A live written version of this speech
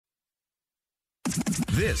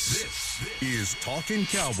This is Talkin'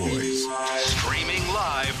 Cowboys. Streaming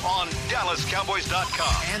live on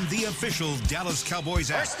DallasCowboys.com. And the official Dallas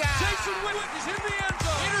Cowboys app. Jason Witten is in the end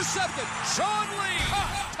zone. Intercepted. Sean Lee.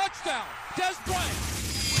 Touchdown. Des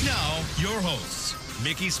Bryant. Now, your hosts,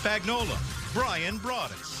 Mickey Spagnola, Brian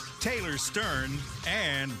Broaddus, Taylor Stern,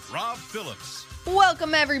 and Rob Phillips.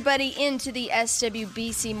 Welcome, everybody, into the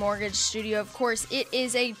SWBC Mortgage Studio. Of course, it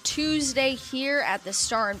is a Tuesday here at the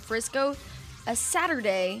Star in Frisco, a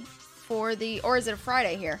Saturday or is it a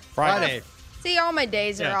Friday here? Friday. See, all my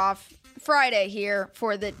days are off. Friday here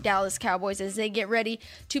for the Dallas Cowboys as they get ready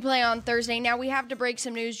to play on Thursday. Now, we have to break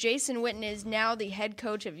some news. Jason Witten is now the head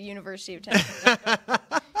coach of University of Tennessee.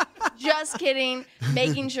 Just kidding.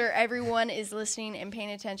 Making sure everyone is listening and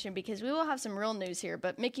paying attention because we will have some real news here.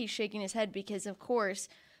 But Mickey's shaking his head because, of course,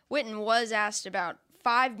 Witten was asked about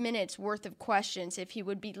 5 minutes worth of questions if he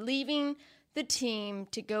would be leaving the team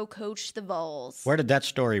to go coach the Vols. Where did that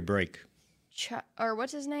story break? Or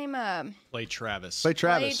what's his name? Clay Travis. Clay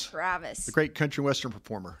Travis. The great country western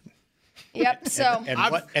performer. Yep. So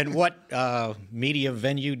And what media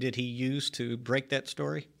venue did he use to break that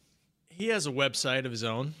story? He has a website of his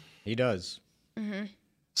own. He does. Mm-hmm.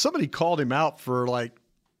 Somebody called him out for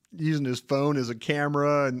using his phone as a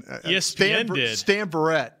camera, and ESPN did. Stan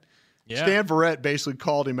Verrett. Yeah. Stan Verrett basically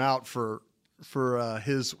called him out for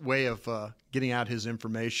his way of getting out his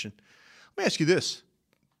information. Let me ask you this: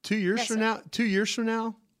 2 years from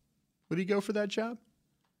now, would he go for that job?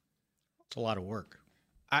 It's a lot of work.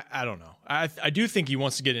 I don't know. I do think he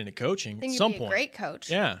wants to get into coaching I think at some he'd be point. a great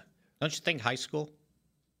coach. Yeah. Don't you think high school?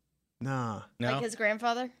 Nah. No. Like his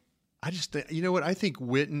grandfather? I just think, you know what? I think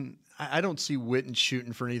Witten. I don't see Witten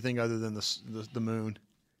shooting for anything other than the moon.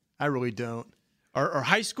 I really don't. Are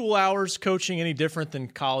high school hours coaching any different than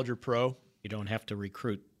college or pro? You don't have to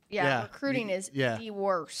recruit. Yeah. Recruiting is the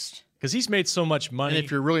worst. Because he's made so much money. And if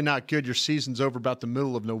you're really not good, your season's over about the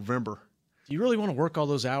middle of November. Do you really want to work all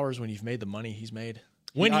those hours when you've made the money he's made?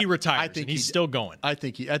 When he retires, and he's still going. I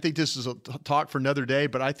think this is a talk for another day,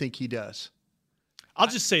 but I think he does. I'll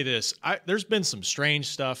just say this. There's been some strange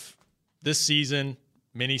stuff this season,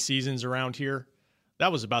 many seasons around here.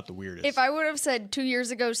 That was about the weirdest. If I would have said 2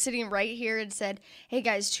 years ago, sitting right here and said, hey,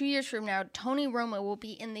 guys, 2 years from now, Tony Romo will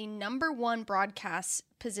be in the number one broadcast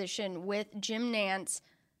position with Jim Nantz.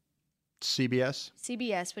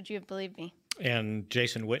 CBS, would you have believed me? And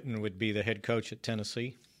Jason Witten would be the head coach at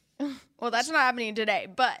Tennessee. Well, that's not happening today,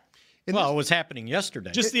 but. It was happening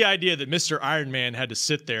yesterday. Just the idea that Mr. Iron Man had to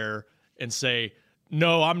sit there and say,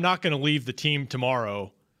 no, I'm not going to leave the team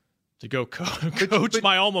tomorrow to go coach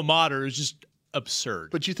my alma mater is just absurd.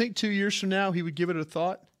 But you think 2 years from now he would give it a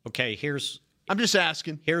thought? Okay, I'm just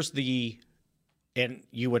asking. And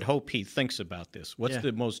you would hope he thinks about this. What's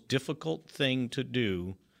the most difficult thing to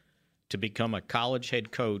do to become a college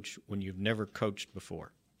head coach when you've never coached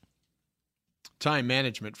before? Time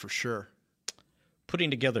management, for sure. Putting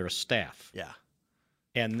together a staff. Yeah.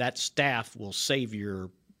 And that staff will save your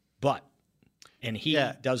butt. And he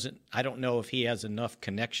doesn't – I don't know if he has enough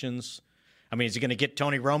connections. I mean, is he going to get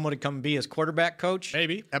Tony Romo to come be his quarterback coach?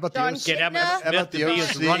 Maybe. How about John the OC? Get Emmitt Smith to be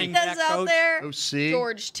his running back out coach? there. OC.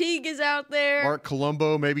 George Teague is out there. Mark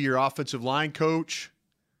Colombo, maybe your offensive line coach.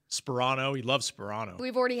 Sperano. He loves Sperano.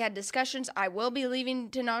 We've already had discussions. I will be leaving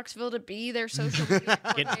to Knoxville to be their social media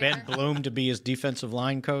Get Ben Bloom to be his defensive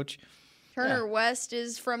line coach? Turner West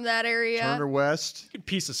is from that area. Turner West. Good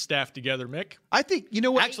piece of staff together, Mick. I think, you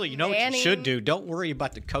know what? Actually, you know what you should do? Don't worry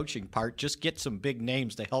about the coaching part. Just get some big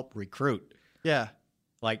names to help recruit. Yeah.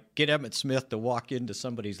 Like get Emmitt Smith to walk into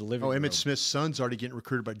somebody's living room. Emmitt Smith's son's already getting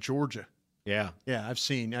recruited by Georgia. Yeah. Yeah, I've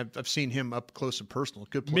seen him up close and personal.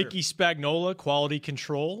 Good player. Mickey Spagnola, quality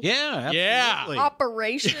control. Yeah, absolutely.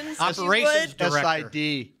 Operations. Operations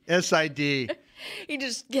director. SID. He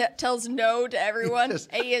just tells no to everyone.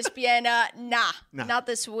 ESPN, nah, not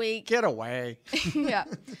this week. Get away. Yeah.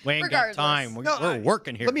 We ain't got time. We're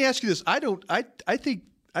working here. Let me ask you this. I think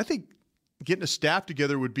getting a staff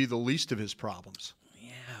together would be the least of his problems. Yeah,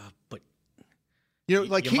 but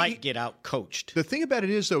you might get out coached. The thing about it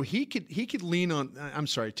is, though, he could lean on. I'm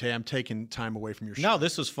sorry, Tay. I'm taking time away from your show. No,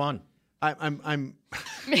 this is fun. I'm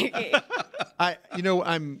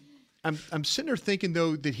sitting there thinking,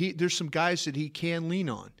 though, that there's some guys that he can lean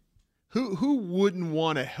on. Who wouldn't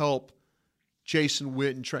want to help Jason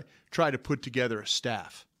Witten try to put together a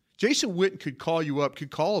staff? Jason Witten could call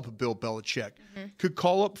up a Bill Belichick, could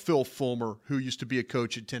call up Phil Fulmer, who used to be a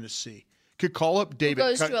coach at Tennessee, could call up David.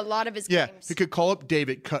 Goes to a lot of his games. He could call up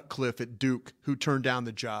David Cutcliffe at Duke, who turned down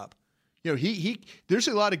the job. You know, there's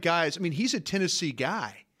a lot of guys. I mean, he's a Tennessee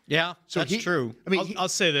guy. Yeah, so that's true. I mean, I'll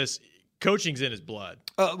say this. coaching's in his blood.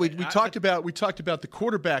 We talked about the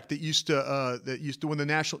quarterback that used to win the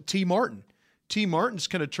national. T. Martin. T. Martin's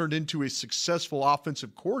kind of turned into a successful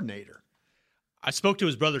offensive coordinator. I spoke to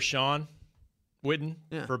his brother Sean Witten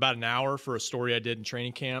for about an hour for a story I did in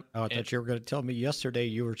training camp. Oh, I thought you were going to tell me yesterday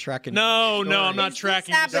you were tracking. No, I'm not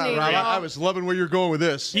tracking. happening? I was loving where you're going with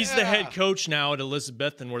this. He's the head coach now at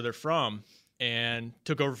Elizabethton, where they're from, and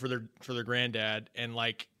took over for their granddad. And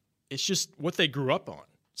like, it's just what they grew up on.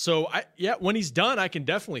 So when he's done, I can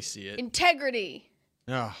definitely see it. Integrity.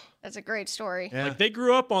 Oh, That's a great story. yeah. Like they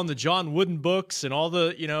grew up on the John Wooden books and all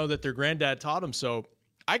the that their granddad taught them. So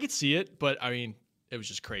I could see it, but I mean, it was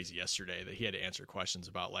just crazy yesterday that he had to answer questions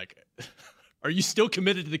about like, are you still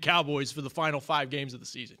committed to the Cowboys for the final 5 games of the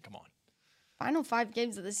season? Come on. Final 5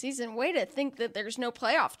 games of the season. Way to think that there's no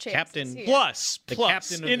playoff chance. Captain. this year. Plus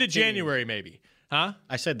captain of into the team. January maybe, huh?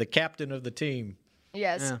 I said the captain of the team.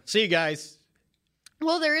 Yes. Yeah. See you guys.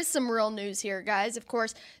 Well, there is some real news here, guys. Of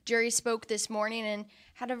course, Jerry spoke this morning and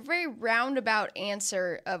had a very roundabout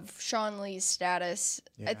answer of Sean Lee's status.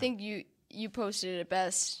 I think you posted it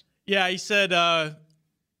best. Yeah, he said, I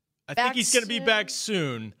think he's going to be soon. back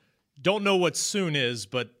soon. Don't know what soon is,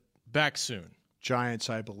 but back soon. Giants,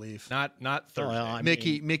 I believe. Not Thursday. Well, I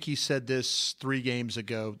mean, Mickey said this 3 games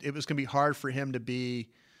ago. It was going to be hard for him to be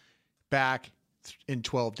back in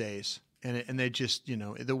 12 days. And they just,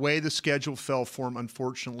 the way the schedule fell for him,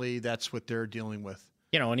 unfortunately, that's what they're dealing with.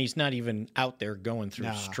 and he's not even out there going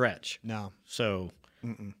through stretch. No. So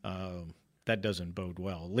that doesn't bode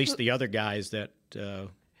well. At least the other guys that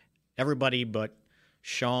everybody but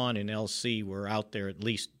Sean and LC were out there at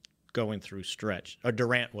least going through stretch.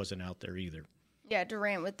 Durant wasn't out there either. Yeah,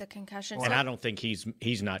 Durant with the concussion. And I don't think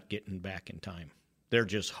he's not getting back in time. They're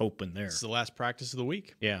just hoping there. It's the last practice of the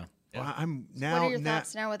week. Yeah. Well, I'm What now. are your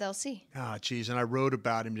thoughts now with LC? Ah, geez, and I wrote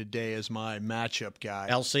about him today as my matchup guy.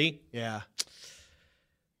 LC? Yeah.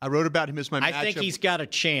 I wrote about him as my matchup. I think he's got a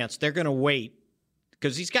chance. They're going to wait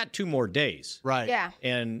because he's got 2 more days. Right. Yeah.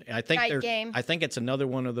 And I think Night game. I think it's another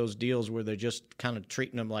one of those deals where they're just kind of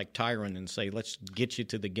treating him like Tyron and say, let's get you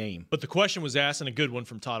to the game. But the question was asked, and a good one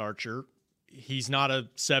from Todd Archer. He's not a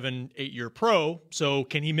 7-8 year pro, so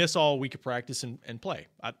can he miss all week of practice and play?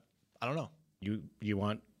 I don't know. You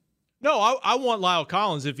want? No, I want Lyle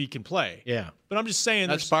Collins if he can play. Yeah. But I'm just saying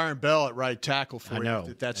That's Byron Bell at right tackle for I you. know.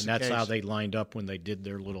 That's and the that's case. how they lined up when they did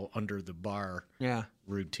their little under the bar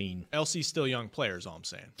routine. LC's still young players, all I'm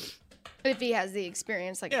saying. If he has the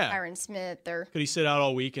experience like Yeah. Tyron Smith or Could he sit out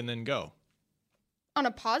all week and then go? on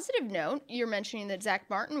a positive note, you're mentioning that Zach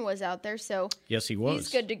Martin was out there, so Yes, he was. he's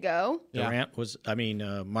good to go. Durant was.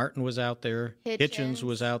 Martin was out there. Hitchens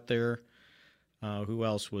was out there. Who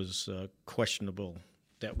else was questionable?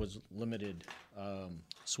 That was limited.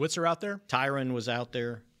 Switzer out there? Tyron was out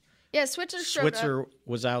there. Yeah, Switzer showed up Switzer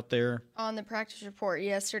was out there. on the practice report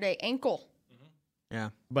yesterday. Ankle.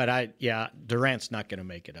 Yeah. But Durant's not going to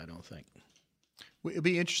make it, I don't think. It'll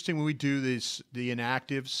be interesting when we do the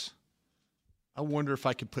inactives. I wonder if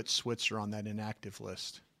I could put Switzer on that inactive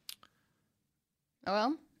list.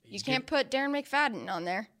 Well, you can't put Darren McFadden on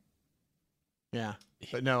there. Yeah.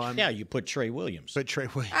 But no, you put Trey Williams. But Trey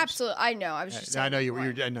Williams. Absolutely. I know. I was just saying. I know you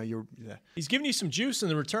one. were. I know you were. Yeah. He's giving you some juice in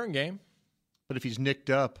the return game. But if he's nicked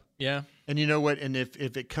up, Yeah. and you know what, and if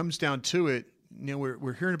it comes down to it,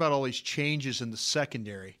 we're hearing about all these changes in the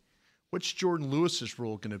secondary. What's Jordan Lewis's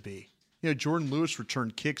role going to be? Jordan Lewis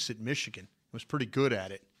returned kicks at Michigan. Was pretty good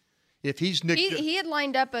at it. If he's nicked, He had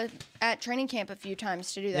lined up at training camp a few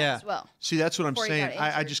times to do that as well. See, that's what I'm before he saying. got I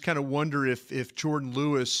injured. just kind of wonder if Jordan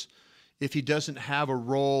Lewis, if he doesn't have a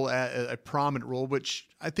role, a prominent role, which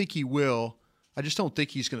I think he will, I just don't think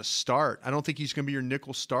he's going to start. I don't think he's going to be your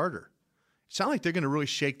nickel starter. It sounds like they're going to really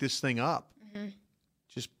shake this thing up. Mm-hmm.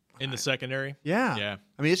 Just In the secondary? yeah. Yeah.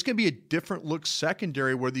 I mean, it's going to be a different look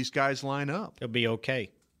secondary where these guys line up. It'll be okay.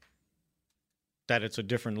 That it's a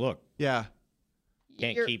different look. Yeah.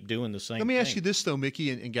 Can't You're- keep doing the same Let me ask thing. you this, though, Mickey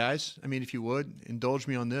and guys. I mean, if you would, indulge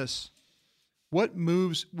me on this. What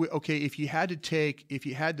moves, okay, if you had to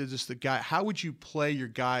just the guy, how would you play your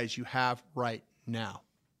guys you have right now?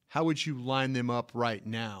 How would you line them up right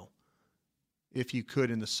now if you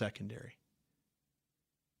could in the secondary?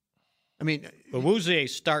 I mean,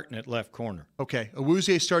 Awuzie's starting at left corner. okay,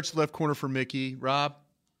 Awuzie starts left corner for Mickey. Rob?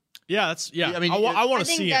 Yeah, I mean, I want I to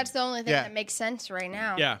think see that's him. the only thing Yeah. that makes sense right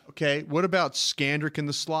now. Yeah. Okay, what about Skandrick in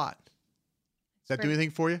the slot? Does that do Great.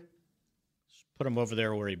 anything for you? Put him over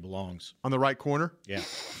there where he belongs. On the right corner? Yeah.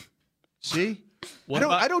 See? What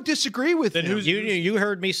about- I don't disagree with Then him. who's- You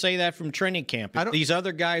heard me say that from training camp. I If don't- these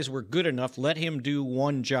other guys were good enough, let him do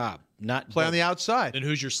one job, not Play on the outside. Then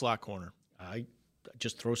who's your slot corner?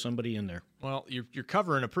 just throw somebody in there. Well, you're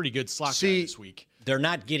covering a pretty good slot guy this week. They're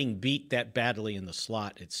not getting beat that badly in the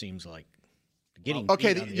slot, it seems like. Getting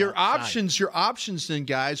okay, beat on the your outside. options then,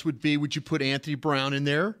 guys, would be: would you put Anthony Brown in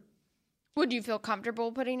there? Would you feel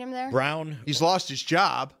comfortable putting him there? Brown. He's lost his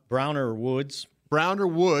job. Brown or Woods. Brown or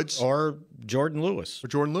Woods. Or Jordan Lewis. Or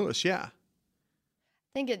Jordan Lewis, yeah.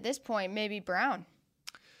 I think at this point, maybe Brown.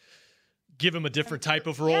 Give him a different type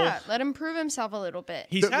of role. Yeah, let him prove himself a little bit.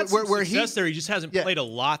 He's had some success there. He just hasn't played a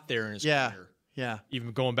lot there in his career. Yeah.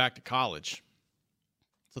 Even going back to college.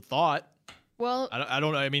 It's a thought. Well, I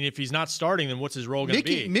don't know. I mean, if he's not starting, then what's his role going to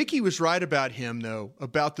be? Mickey was right about him, though,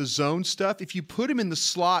 about the zone stuff. If you put him in the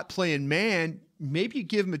slot playing man, maybe you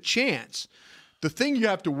give him a chance. The thing you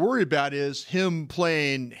have to worry about is him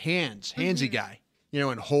playing handsy guy,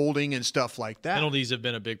 and holding and stuff like that. Penalties have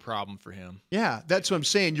been a big problem for him. Yeah, that's what I'm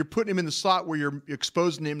saying. You're putting him in the slot where you're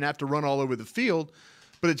exposing him to have to run all over the field,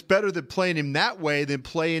 but it's better than playing him that way than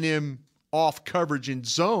playing him off coverage in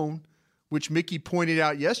zone, which Mickey pointed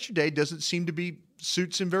out yesterday doesn't seem to be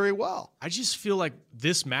suits him very well. I just feel like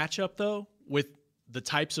this matchup, though, with the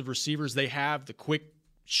types of receivers they have, the quick,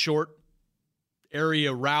 short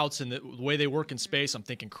area routes and the way they work in space, I'm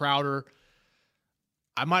thinking Crowder.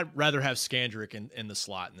 I might rather have Skandrick in the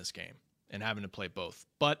slot in this game and having to play both.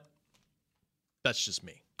 But that's just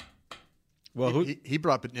me. Well, he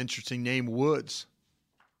brought up an interesting name, Woods.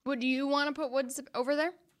 Would you want to put Woods over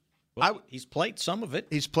there? Well, he's played some of it.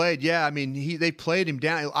 He's played, yeah. I mean, they played him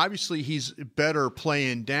down. Obviously, he's better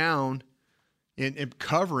playing down and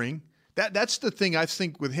covering. That's the thing I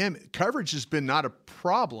think with him. Coverage has been not a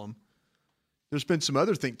problem. There's been some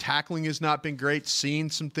other things. Tackling has not been great. Seeing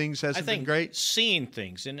some things hasn't been great. Seeing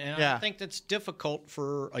things. And I think that's difficult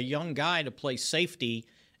for a young guy to play safety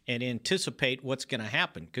and anticipate what's going to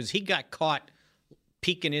happen because he got caught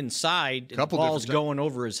peeking inside and the ball's going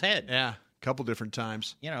over his head. Yeah. Couple different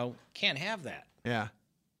times. Can't have that. Yeah.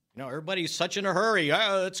 Everybody's such in a hurry.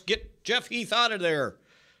 Let's get Jeff Heath out of there.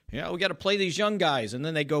 We got to play these young guys. And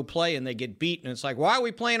then they go play and they get beat. And it's like, why are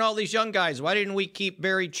we playing all these young guys? Why didn't we keep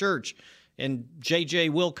Barry Church and J.J.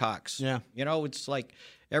 Wilcox? Yeah. It's like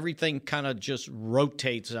everything kind of just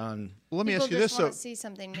rotates on. Well, let me ask you this. this. People just want to see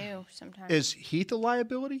something new sometimes. Is Heath a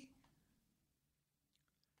liability?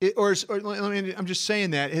 I'm just saying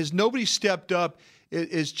that. Has nobody stepped up?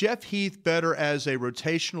 Is Jeff Heath better as a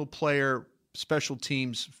rotational player, special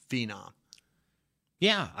teams phenom?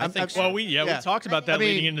 Yeah, I think so. Well, we talked about that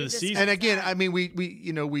leading into the season. And again, I mean,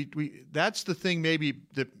 we that's the thing maybe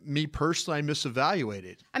that me personally I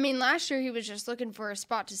misevaluated. I mean, last year he was just looking for a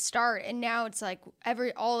spot to start, and now it's like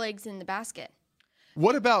all eggs in the basket.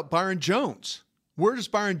 What about Byron Jones? Where does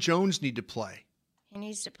Byron Jones need to play? He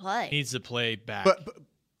needs to play. He needs to play back. But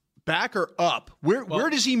back or up? Where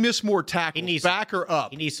does he miss more tackles? Back or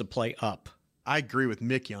up? He needs to play up. I agree with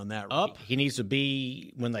Mickey on that. Up. He needs to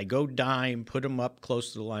be, when they go dime, put him up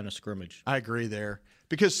close to the line of scrimmage. I agree there.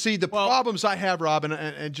 Because, see, the problems I have, Rob,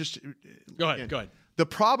 and just – Go ahead. The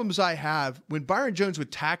problems I have, when Byron Jones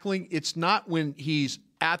with tackling, it's not when he's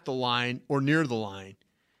at the line or near the line.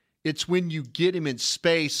 It's when you get him in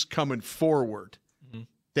space coming forward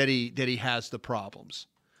that he has the problems.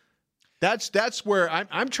 That's where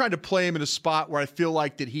I'm trying to play him in a spot where I feel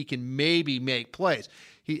like that he can maybe make plays.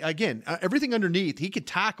 Everything underneath, he could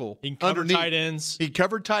tackle. He can cover underneath. tight ends. He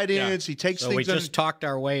covered tight ends. He takes things. We just talked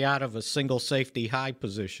our way out of a single safety high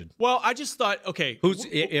position. Well, I just thought, okay,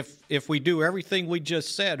 if we do everything we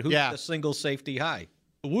just said, who's the single safety high?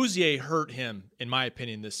 Awuzie hurt him, in my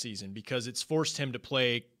opinion, this season because it's forced him to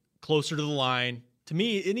play closer to the line. To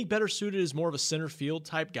me, isn't he better suited as more of a center field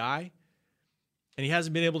type guy? And he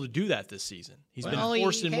hasn't been able to do that this season. He's been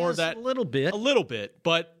forced in more of that. A little bit.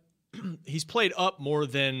 But he's played up more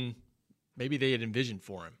than maybe they had envisioned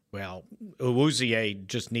for him. Well, Awuzie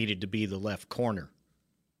just needed to be the left corner.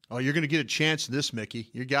 Oh, you're going to get a chance in this, Mickey.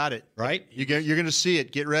 You got it. Right? You're going to see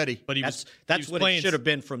it. Get ready. But that's what it should have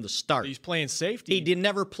been from the start. He's playing safety. He did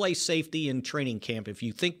never play safety in training camp. If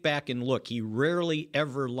you think back and look, he rarely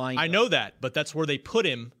ever lined up. I know that, but that's where they put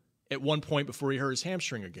him at one point before he hurt his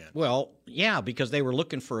hamstring again. Well, yeah, because they were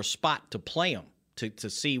looking for a spot to play him, to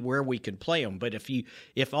see where we could play him. But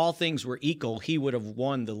if all things were equal, he would have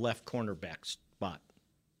won the left cornerback spot.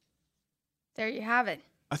 There you have it.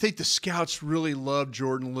 I think the scouts really love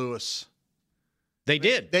Jordan Lewis. They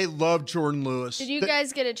did. They love Jordan Lewis. Did you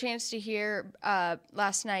guys get a chance to hear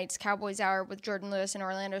last night's Cowboys Hour with Jordan Lewis and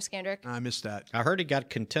Orlando Skandrick? I missed that. I heard it got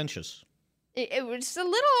contentious. It was a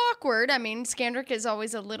little awkward. I mean, Skandrick is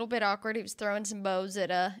always a little bit awkward. He was throwing some bows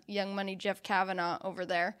at Young Money Jeff Kavanaugh over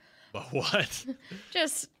there. But what?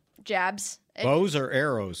 Just jabs. Bows or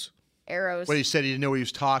arrows? arrows. What he said, he didn't know what he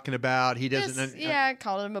was talking about. He doesn't. Yeah,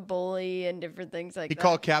 called him a bully and different things like that. He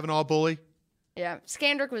called Kavanaugh a bully. Yeah,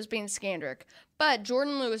 Skandrick was being Skandrick. But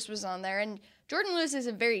Jordan Lewis was on there, and Jordan Lewis is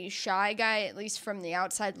a very shy guy, at least from the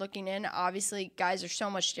outside looking in. Obviously, guys are so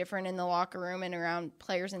much different in the locker room and around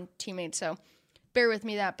players and teammates, so bear with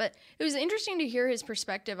me that. But it was interesting to hear his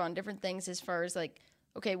perspective on different things as far as, like,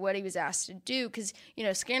 okay, what he was asked to do. Because,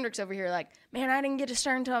 Skandrick's over here like, man, I didn't get to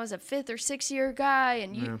start until I was a 5th or 6th year guy,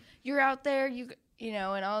 and you're out there,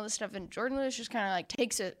 and all this stuff. And Jordan Lewis just kind of, like,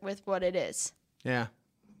 takes it with what it is. Yeah.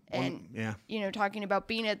 And, talking about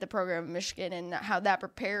being at the program in Michigan and how that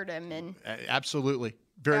prepared him. And absolutely.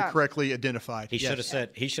 Very correctly identified. He should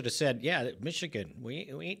have said, yeah, Michigan,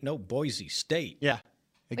 we ain't no Boise State. Yeah,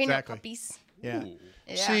 exactly. We ain't no puppies. Yeah.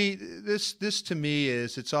 See, this to me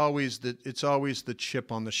is it's always the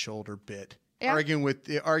chip on the shoulder bit. Yeah. Arguing with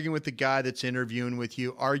the guy that's interviewing with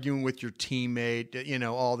you, arguing with your teammate,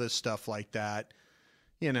 all this stuff like that.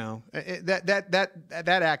 That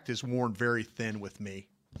act is worn very thin with me.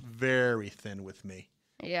 Very thin with me.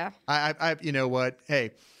 Yeah. I you know what?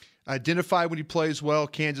 Hey, I identify when he plays well,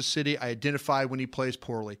 Kansas City. I identify when he plays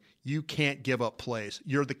poorly. You can't give up plays.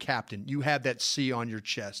 You're the captain. You have that C on your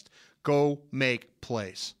chest. Go make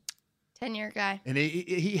plays. 10-year guy. And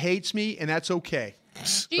he hates me, and that's okay.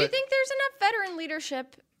 Do you think there's enough veteran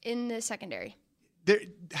leadership in the secondary?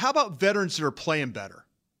 How about veterans that are playing better?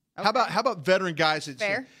 Okay. How about veteran guys that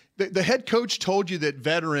fair? The head coach told you that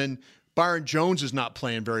veteran Byron Jones is not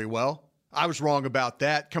playing very well. I was wrong about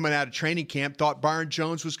that. Coming out of training camp, thought Byron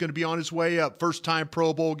Jones was going to be on his way up. First-time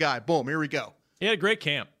Pro Bowl guy. Boom, here we go. He had a great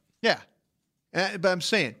camp. Yeah. But I'm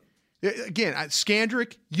saying, again,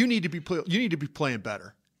 Skandrick, you need to be playing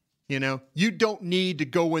better. You don't need to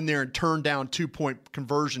go in there and turn down 2-point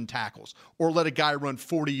conversion tackles or let a guy run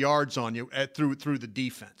 40 yards on you through the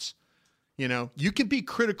defense. You can be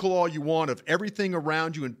critical all you want of everything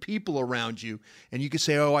around you and people around you, and you can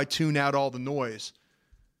say, oh, I tune out all the noise.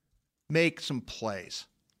 Make some plays.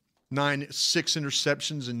 6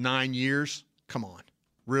 interceptions in 9 years? Come on.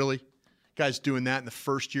 Really? Guys doing that in the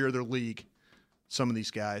first year of their league. Some of these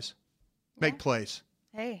guys. Make plays.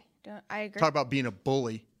 Hey, I agree. Talk about being a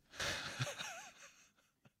bully.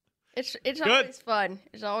 It's always fun.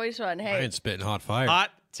 It's always fun. Hey. I ain't spitting hot fire. Hot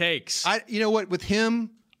takes. You know what? With him,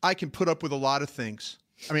 I can put up with a lot of things.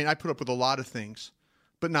 I mean, I put up with a lot of things,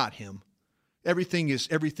 but not him. Everything is,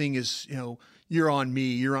 you're on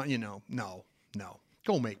me. You're on, no.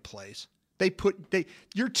 Go make plays.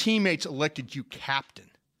 Your teammates elected you captain.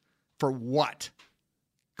 For what?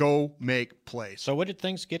 Go make plays. So what did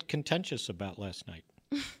things get contentious about last night?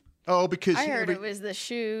 Oh, because I heard it was the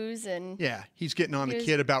shoes and he's getting on the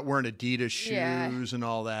kid about wearing Adidas shoes and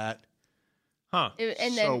all that. Huh.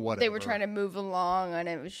 And then they were trying to move along, and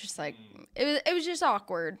it was just like it was just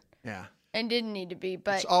awkward. Yeah. And didn't need to be,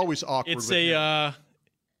 but it's always awkward.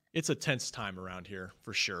 It's a tense time around here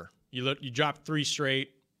for sure. You dropped 3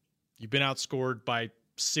 straight. You've been outscored by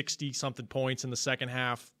 60-something points in the second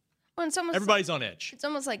half. Well, everybody's on edge. It's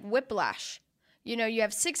almost like whiplash. You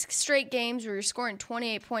have 6 straight games where you're scoring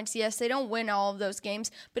 28 points. Yes, they don't win all of those games,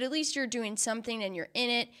 but at least you're doing something and you're in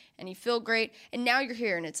it and you feel great. And now you're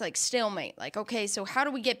here and it's like stalemate. Like, okay, so how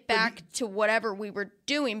do we get back to whatever we were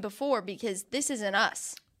doing before? Because this isn't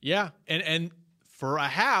us. Yeah, and for a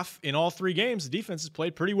half in all 3 games, the defense has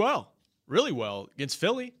played pretty well, really well against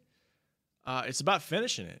Philly. It's about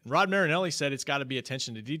finishing it. And Rod Marinelli said it's got to be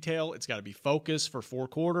attention to detail. It's got to be focus for 4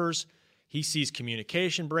 quarters. He sees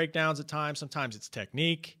communication breakdowns at times. Sometimes it's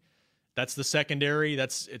technique. That's the secondary.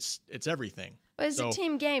 It's everything. But it's a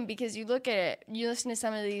team game because you look at it, you listen to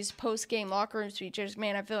some of these post-game locker room speeches.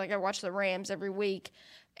 Man, I feel like I watch the Rams every week.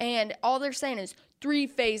 And all they're saying is 3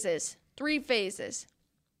 phases. 3 phases.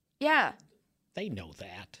 Yeah. They know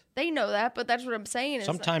that. They know that, but that's what I'm saying.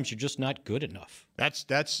 Sometimes you're just not good enough. Is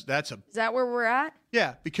that where we're at?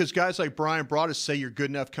 Yeah, because guys like Brian Broaddus say you're good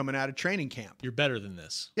enough coming out of training camp. You're better than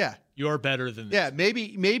this. Yeah. You're better than this. Yeah,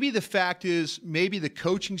 maybe the fact is maybe the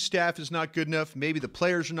coaching staff is not good enough. Maybe the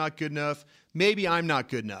players are not good enough. Maybe I'm not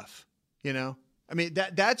good enough. I mean,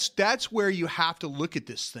 that's where you have to look at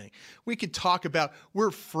this thing. We could talk about we're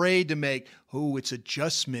afraid to make, it's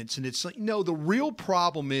adjustments. And it's like, no, the real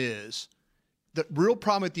problem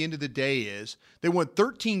at the end of the day is they won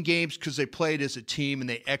 13 games because they played as a team and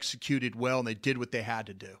they executed well and they did what they had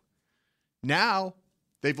to do. Now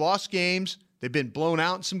they've lost games. They've been blown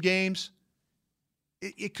out in some games.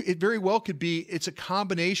 It very well could be it's a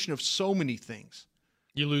combination of so many things.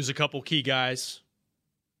 You lose a couple key guys.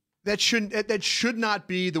 That should not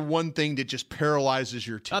be the one thing that just paralyzes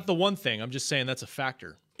your team. Not the one thing. I'm just saying that's a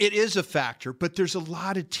factor. It is a factor, but there's a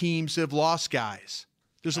lot of teams that have lost guys.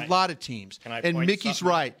 There's a lot of teams. And Mickey's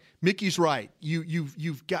right. Mickey's right.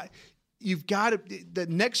 You've got to the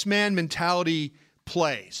next man mentality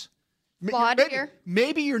plays.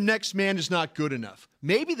 Maybe your next man is not good enough.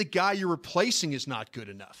 Maybe the guy you're replacing is not good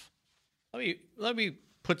enough. Let me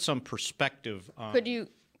put some perspective on. Could you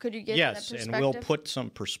get that perspective? And we'll put some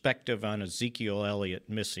perspective on Ezekiel Elliott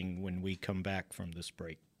missing when we come back from this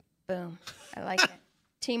break. Boom. I like it.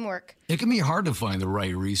 Teamwork. It can be hard to find the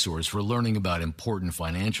right resource for learning about important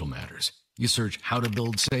financial matters. You search how to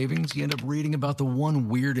build savings, you end up reading about the one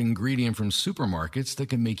weird ingredient from supermarkets that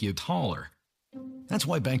can make you taller. That's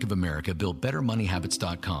why Bank of America built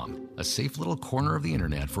BetterMoneyHabits.com, a safe little corner of the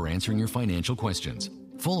internet for answering your financial questions.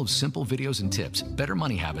 Full of simple videos and tips, Better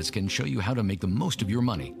Money Habits can show you how to make the most of your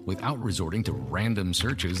money without resorting to random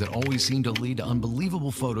searches that always seem to lead to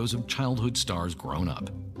unbelievable photos of childhood stars grown up.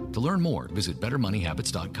 To learn more, visit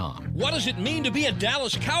BetterMoneyHabits.com. What does it mean to be a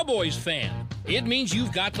Dallas Cowboys fan? It means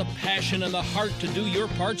you've got the passion and the heart to do your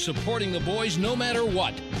part supporting the boys no matter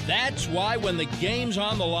what. That's why when the game's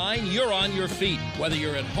on the line, you're on your feet, whether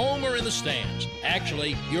you're at home or in the stands.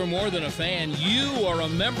 Actually, you're more than a fan. You are a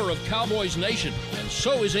member of Cowboys Nation, and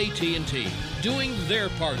so is AT&T, doing their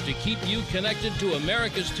part to keep you connected to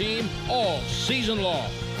America's team all season long.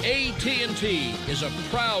 AT&T is a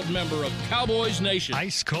proud member of Cowboys Nation.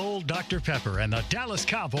 Ice Cold Dr. Pepper and the Dallas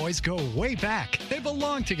Cowboys go way back. They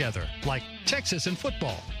belong together, like Texas and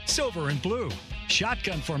football, silver and blue,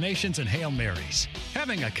 shotgun formations and Hail Marys.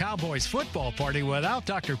 Having a Cowboys football party without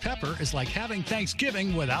Dr. Pepper is like having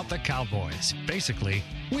Thanksgiving without the Cowboys. Basically,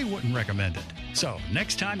 we wouldn't recommend it. So,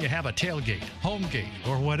 next time you have a tailgate, home gate,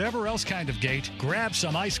 or whatever else kind of gate, grab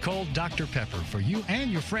some ice-cold Dr. Pepper for you and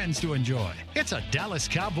your friends to enjoy. It's a Dallas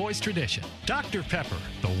Cowboys tradition. Dr. Pepper,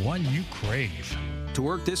 the one you crave. To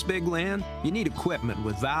work this big land, you need equipment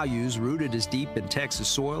with values rooted as deep in Texas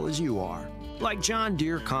soil as you are. Like John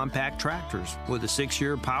Deere compact tractors with a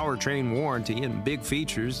 6-year powertrain warranty and big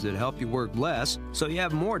features that help you work less so you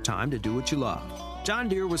have more time to do what you love. John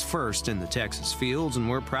Deere was first in the Texas fields, and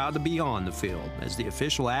we're proud to be on the field as the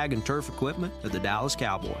official ag and turf equipment of the Dallas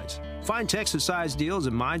Cowboys. Find Texas-sized deals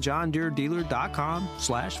at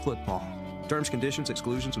myjohndeeredealer.com/football. Terms, conditions,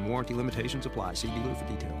 exclusions, and warranty limitations apply. See dealer for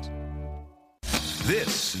details.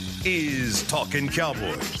 This is Talkin'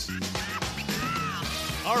 Cowboys.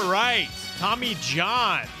 All right, Tommy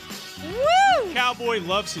John. Woo! Cowboy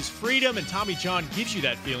loves his freedom, and Tommy John gives you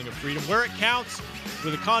that feeling of freedom where it counts.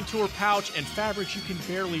 With a contour pouch and fabrics you can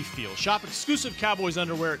barely feel. Shop exclusive Cowboys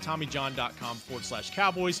underwear at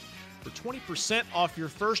TommyJohn.com/Cowboys for 20% off your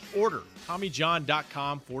first order.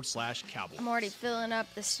 TommyJohn.com/Cowboys. I'm already filling up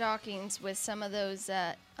the stockings with some of those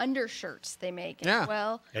undershirts they make Yeah. as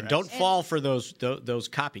well. And don't fall for those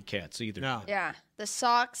copycats either. No. Yeah, the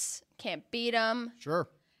socks, can't beat them. Sure.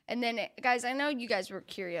 And then, guys, I know you guys were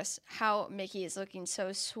curious how Mickey is looking so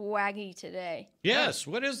swaggy today. Yes,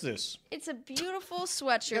 what is this? It's a beautiful Got a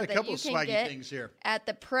sweatshirt that couple you of can swaggy get things here. at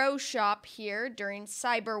the Pro Shop here during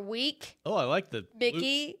Cyber Week. Oh, I like the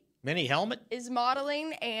Mickey Mini helmet? is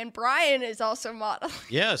modeling, and Brian is also modeling.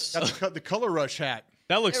 Yes. That's the Color Rush hat.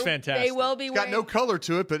 That looks fantastic. They will be It's got wearing. no color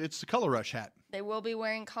to it, but it's the Color Rush hat. They will be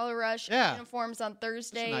wearing Color Rush Yeah. uniforms on It's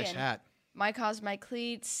Thursday. a nice and hat. My Cause, My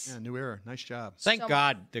Cleats. Yeah, new era. Nice job. Thank So-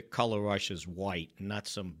 God the Color Rush is white, not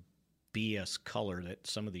some BS color that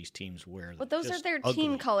some of these teams wear. But those are Just their ugly.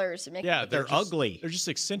 team colors, Mickey. Yeah, They're just- ugly. They're just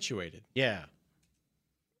accentuated. Yeah.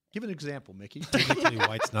 Give an example, Mickey. Technically,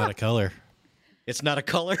 white's not a color. It's not a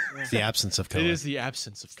color. It's the absence of color. It is the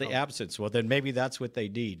absence of It's the color. absence. Well, then maybe that's what they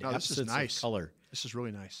need. No, this is absence nice. of color. This is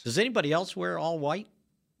really nice. Does anybody else wear all white?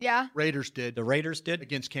 Yeah. Raiders did The Raiders did?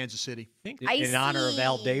 against Kansas City. In honor of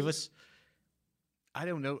Al Icy. Davis? I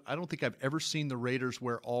don't know. I don't think I've ever seen the Raiders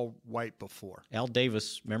wear all white before. Al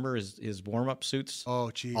Davis, remember his warm-up suits? Oh,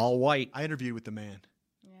 geez. All white. I interviewed with the man.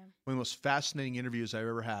 Yeah. One of the most fascinating interviews I've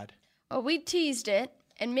ever had. Well, we teased it,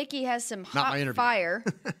 and Mickey has some my hot interview. fire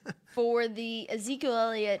for the Ezekiel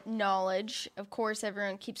Elliott knowledge. Of course,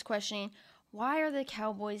 everyone keeps questioning, why are the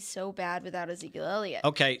Cowboys so bad without Ezekiel Elliott?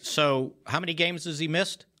 Okay, so how many games has he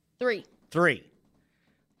missed? 3. 3.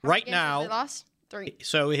 Right Games have they now, lost? 3.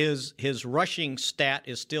 so his rushing stat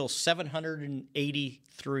is still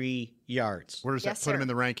 783 yards. Where does Yes, that put him sir. in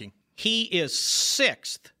the ranking? He is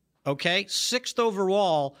 6th, okay? 6th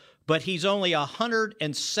overall, but he's only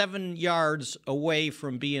 107 yards away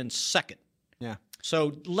from being second. Yeah.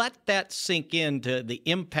 So let that sink into the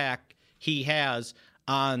impact he has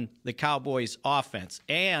on the Cowboys' offense.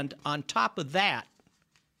 And on top of that,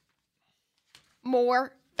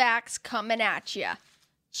 More facts coming at you.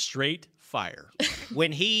 Straight fire.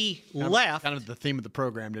 when he left, Kind of the theme of the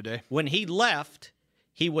program today. when he left,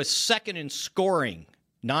 he was second in scoring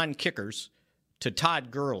non-kickers to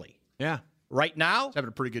Todd Gurley. Yeah. Right now, He's having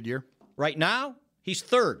a pretty good year. Right now, he's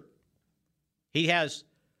third. He has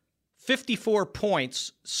 54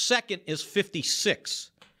 points. Second is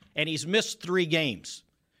 56. And he's missed 3 games.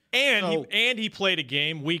 And he played a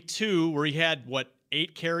game, week 2, where he had,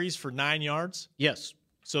 8 carries for 9 yards? Yes.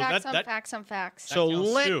 So facts on facts. So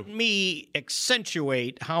let me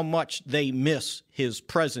accentuate how much they miss his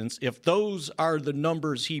presence. If those are the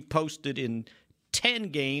numbers he posted in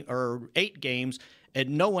 8 games, and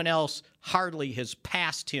no one else hardly has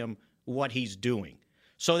passed him what he's doing.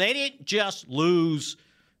 So they didn't just lose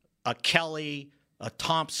a Kelly, a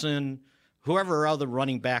Thompson, whoever other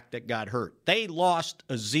running back that got hurt. They lost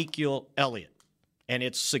Ezekiel Elliott, and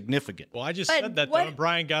it's significant. Well, I just said that, though, and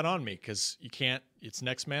Brian got on me because you can't – it's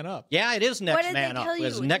next man up. Yeah, it is next man up.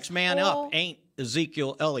 Because next man up ain't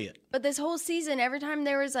Ezekiel Elliott. But this whole season, every time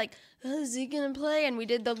there was like, is he going to play? And we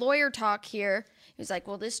did the lawyer talk here. He was like,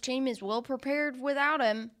 well, this team is well prepared without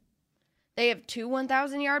him. They have 2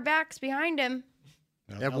 1,000-yard backs behind him.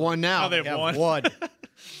 They have one now. They have one.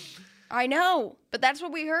 I know, but that's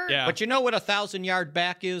what we heard. Yeah. But you know what a 1,000-yard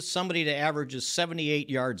back is? Somebody that averages 78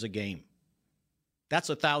 yards a game. That's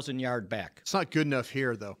a 1,000-yard back. It's not good enough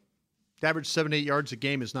here, though. The average 7-8 yards a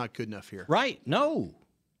game is not good enough here. Right. No.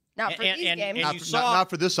 Not for these games. Not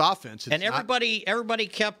for this offense. And everybody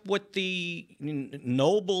kept with the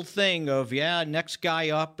noble thing of, next guy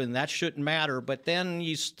up, and that shouldn't matter. But then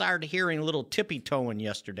you started hearing a little tippy-toeing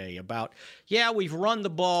yesterday about, we've run the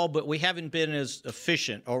ball, but we haven't been as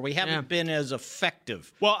efficient, or we haven't been as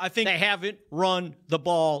effective. Well, I think they haven't run the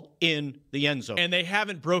ball in the end zone. And they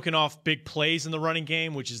haven't broken off big plays in the running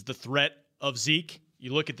game, which is the threat of Zeke.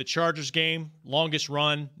 You look at the Chargers game, longest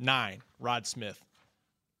run, 9, Rod Smith.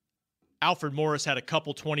 Alfred Morris had a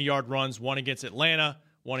couple 20-yard runs, one against Atlanta,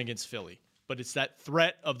 one against Philly. But it's that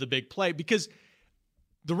threat of the big play because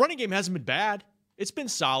the running game hasn't been bad. It's been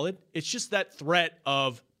solid. It's just that threat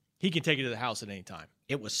of he can take it to the house at any time.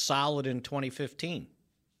 It was solid in 2015.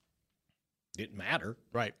 Didn't matter.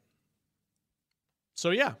 Right.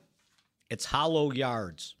 So, yeah. It's hollow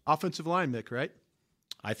yards. Offensive line, Mick, right?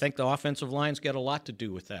 I think the offensive line's got a lot to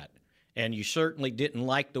do with that. And you certainly didn't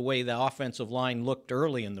like the way the offensive line looked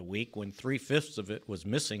early in the week when 3/5 of it was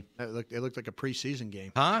missing. It looked like a preseason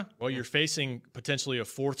game. Huh? Well, you're facing potentially a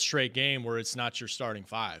 4th straight game where it's not your starting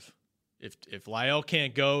 5. If Lyle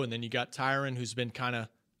can't go and then you got Tyron who's been kind of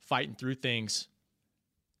fighting through things,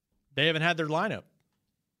 they haven't had their lineup.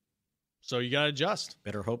 So you got to adjust.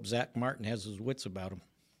 Better hope Zach Martin has his wits about him.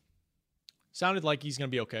 Sounded like he's going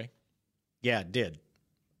to be okay. Yeah, it did.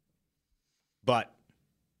 But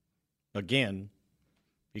again,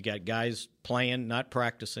 you got guys playing, not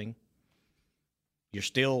practicing. You're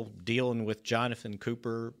still dealing with Jonathan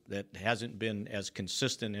Cooper that hasn't been as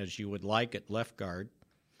consistent as you would like at left guard.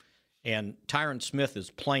 And Tyron Smith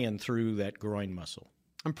is playing through that groin muscle.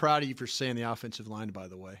 I'm proud of you for saying the offensive line, by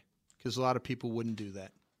the way, because a lot of people wouldn't do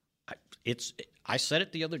that. I said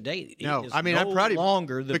it the other day. No, I'm proud of you.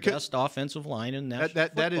 Longer the best offensive line in National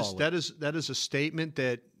Football League. That is a statement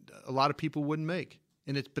that a lot of people wouldn't make.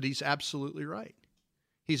 But he's absolutely right.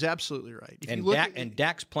 He's absolutely right. And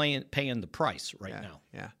Dak's paying the price now.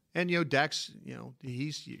 Yeah, and Dak's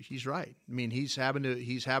he's right. I mean, he's having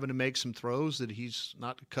to make some throws that he's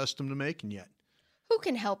not accustomed to making yet. Who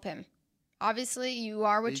can help him? Obviously, you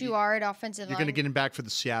are what you are at offensive line. You're going to get him back for the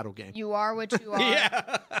Seattle game. You are what you are. yeah.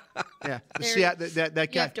 That guy.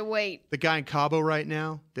 You have to wait. The guy in Cabo right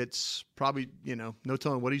now. That's probably no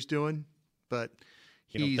telling what he's doing, but.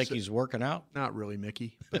 You don't think he's working out? Not really,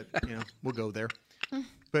 Mickey, but we'll go there.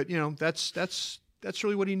 But that's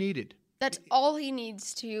really what he needed. That's all he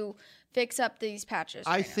needs to fix up these patches.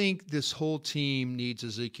 I think this whole team needs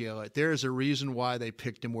Ezekiel. There is a reason why they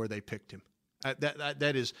picked him where they picked him.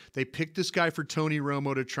 That is, they picked this guy for Tony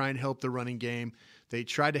Romo to try and help the running game. They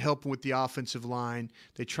tried to help him with the offensive line.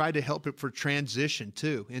 They tried to help him for transition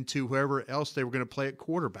too into whoever else they were going to play at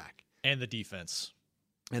quarterback and the defense.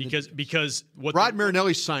 And because what Rod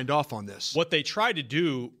Marinelli signed off on this. What they tried to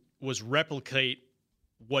do was replicate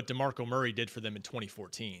what DeMarco Murray did for them in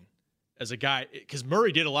 2014 as a guy, because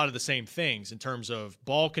Murray did a lot of the same things in terms of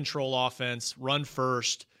ball control offense, run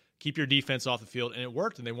first, keep your defense off the field, and it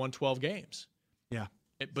worked, and they won 12 games. Yeah.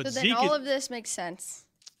 But so then all of this makes sense.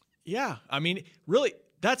 Yeah. I mean, really,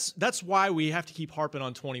 that's why we have to keep harping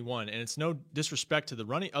on 21, and it's no disrespect to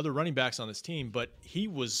the other running backs on this team, but he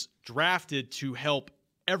was drafted to help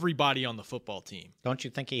everybody on the football team. Don't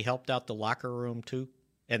you think he helped out the locker room too?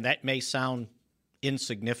 And that may sound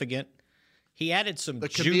insignificant. He added some the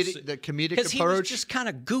juice. comedic approach. Because he was just kind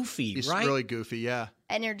of goofy, He's right? really goofy, yeah.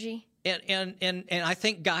 Energy. And I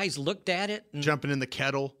think guys looked at it and, jumping in the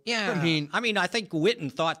kettle. Yeah, I mean, I think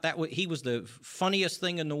Witten thought he was the funniest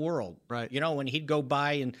thing in the world. Right. You know, when he'd go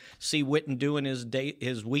by and see Witten doing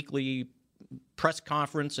his weekly press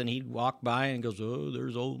conference, and he'd walk by and goes, "Oh,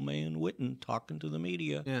 there's old man Witten talking to the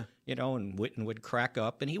media." Yeah. You know, and Witten would crack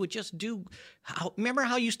up, and he would just do. Remember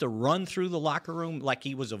how he used to run through the locker room like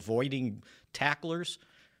he was avoiding tacklers?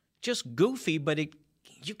 Just goofy, but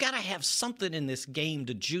you got to have something in this game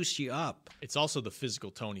to juice you up. It's also the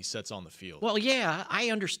physical tone he sets on the field. Well, yeah, I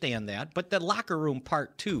understand that, but the locker room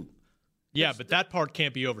part too. Yeah, but that part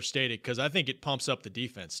can't be overstated because I think it pumps up the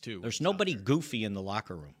defense too. There's nobody goofy in the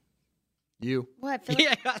locker room. You? Well, I feel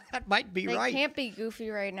Yeah, that might be they right. can't be goofy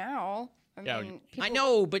right now. I mean, I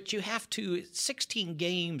know, but you have to. 16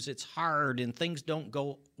 games, it's hard, and things don't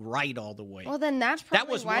go right all the way. Well, then that's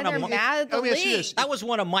probably why they're mad at the Let me ask you league. this. That was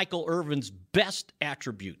one of Michael Irvin's best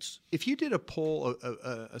attributes. If you did a poll,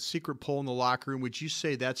 a secret poll in the locker room, would you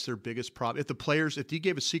say that's their biggest problem? If you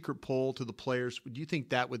gave a secret poll to the players, would you think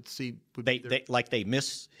that would they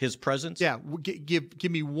miss his presence? Yeah,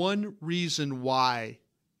 give me one reason why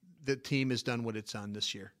the team has done what it's done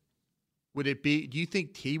this year. Would it be? Do you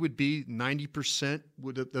think he would be 90%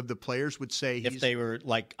 of the players would say if they were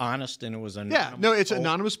like honest and it was anonymous? Yeah, no, it's poll? an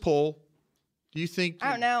anonymous poll. Do you think?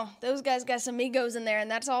 I don't know. Those guys got some egos in there, and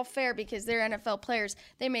that's all fair because they're NFL players.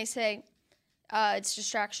 They may say it's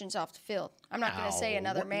distractions off the field. I'm not going to say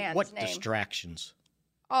another man's what name. Distractions?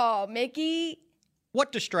 Oh, Mickey.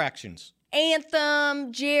 What distractions?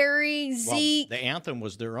 Anthem, Jerry, Zeke. Well, the anthem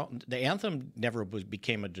was their own. The anthem never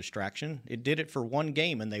became a distraction. It did it for one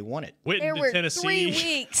game, and they won it. There were 3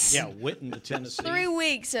 weeks. Yeah, Witten to Tennessee. 3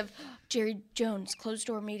 weeks of Jerry Jones closed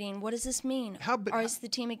door meeting. What does this mean? Is the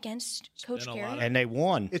team against Coach Gary? And they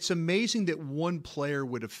won. It's amazing that one player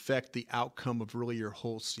would affect the outcome of really your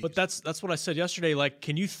whole season. But that's what I said yesterday. Like,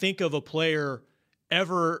 can you think of a player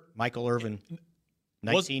ever? Michael Irvin,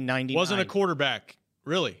 1999. Wasn't a quarterback.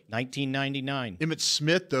 Really? 1999. Emmitt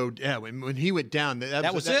Smith, though, yeah, when he went down,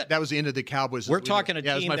 that was it. That was the end of the Cowboys. We're talking a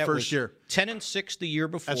that was team my that first was year. 10-6 the year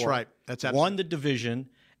before. That's right. That's absolutely won the division,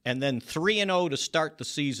 and then 3-0 to start the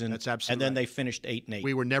season. That's absolutely And then right. they finished 8-8.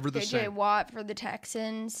 We were never the J.J. same. Watt for the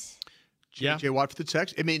Texans. J.J. Watt for the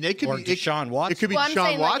Texans. I mean, they could Or be Deshaun Watson. It could be I'm Deshaun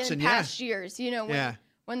saying, Watson. like in past years, Yeah.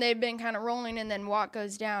 when they've been kind of rolling, and then Watt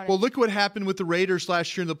goes down. Well, look what happened with the Raiders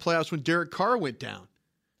last year in the playoffs when Derek Carr went down.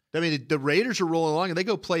 I mean, the Raiders are rolling along, and they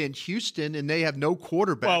go play in Houston, and they have no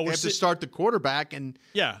quarterback. Well, they have to start the quarterback, and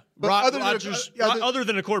But other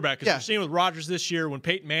than a quarterback, because we're seeing with Rodgers this year, when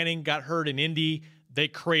Peyton Manning got hurt in Indy, they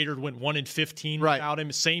cratered, went 1-15 without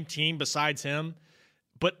him. Same team besides him,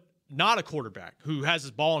 but not a quarterback who has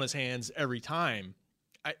his ball in his hands every time.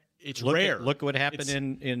 It's rare. Look what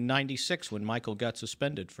happened in '96 when Michael got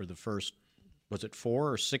suspended for the first, was it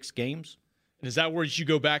 4 or 6 games? And is that where you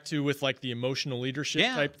go back to with like the emotional leadership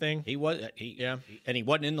type thing? He was. And he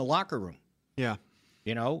wasn't in the locker room. Yeah.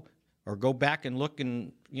 You know, or go back and look,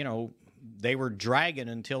 and they were dragging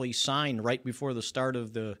until he signed right before the start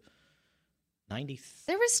of the 93,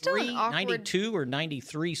 there was still an awkward 92 or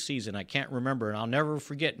 93 season. I can't remember. And I'll never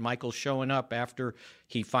forget Michael showing up after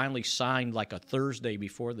he finally signed like a Thursday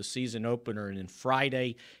before the season opener. And then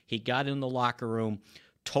Friday, he got in the locker room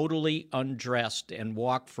totally undressed and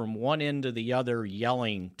walked from one end to the other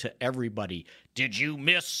yelling to everybody, "Did you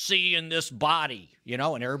miss seeing this body?"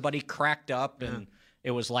 And everybody cracked up, and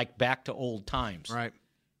it was like back to old times. Right.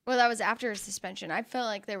 Well, that was after his suspension. I felt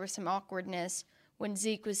like there was some awkwardness when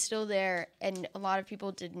Zeke was still there, and a lot of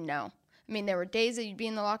people didn't know. I mean, there were days that you'd be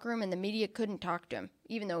in the locker room and the media couldn't talk to him,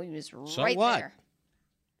 even though he was So right what? there.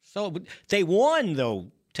 So they won,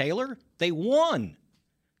 though, Taylor. They won.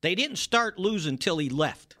 They didn't start losing until he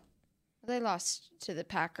left. They lost to the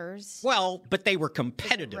Packers. Well, but they were The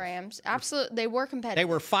competitive. Rams. Absolutely. They were competitive.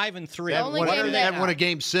 They were 5-3. They haven't won a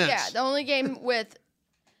game since. Yeah, the only game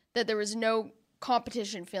that there was no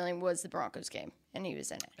competition feeling was the Broncos game, and he was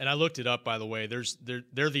in it. And I looked it up, by the way.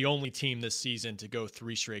 They're the only team this season to go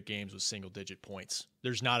 3 straight games with single-digit points.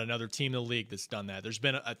 There's not another team in the league that's done that. There's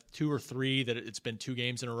been a 2 or 3 that it's been 2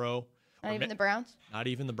 games in a row. Not even the Browns? Not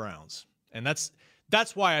even the Browns. And that's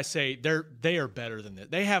why I say they are better than that.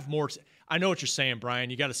 They have more. I know what you're saying, Brian.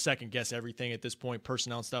 You got to second guess everything at this point,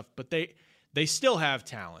 personnel and stuff. But they still have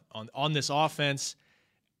talent on this offense.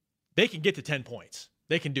 They can get to 10 points.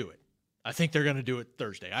 They can do it. I think they're going to do it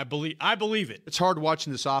Thursday. I believe it. It's hard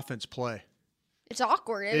watching this offense play. It's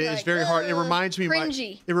awkward. It's very hard. It reminds me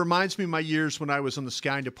cringy. It reminds me of my years when I was on the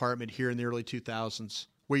scouting department here in the early 2000s,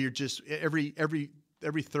 where you're just every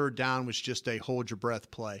third down was just a hold your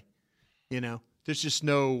breath play. There's just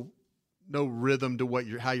no rhythm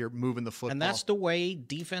to how you're moving the football. And that's the way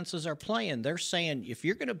defenses are playing. They're saying, if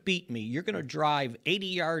you're going to beat me, you're going to drive 80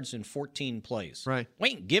 yards in 14 plays. Right. We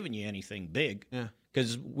ain't giving you anything big. Yeah.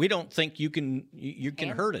 Because we don't think you can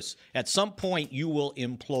hurt us. At some point, you will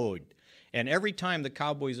implode. And every time the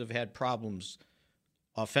Cowboys have had problems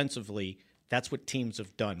offensively, that's what teams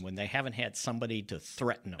have done when they haven't had somebody to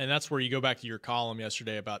threaten them. And that's where you go back to your column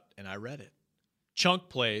yesterday about, and I read it, chunk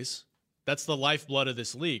plays. That's the lifeblood of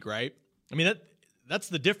this league, right? I mean, that's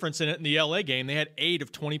the difference in it. In the LA game, they had 8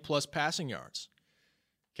 of 20-plus passing yards.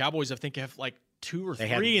 Cowboys, I think, have like 2 or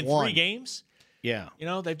 3 in 3 games. Yeah. You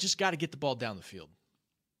know, they've just got to get the ball down the field.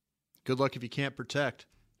 Good luck if you can't protect.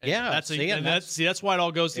 Yeah, that's why it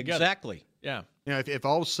all goes together. Exactly. Yeah. You know, if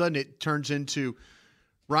all of a sudden it turns into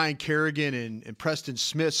Ryan Kerrigan and Preston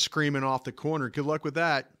Smith screaming off the corner, good luck with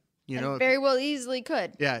that. You know, very well easily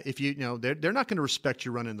could. Yeah, if they're not going to respect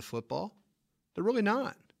you running the football. They're really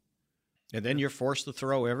not. And then you're forced to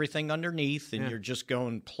throw everything underneath, and you're just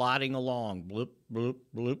going plodding along, bloop, bloop,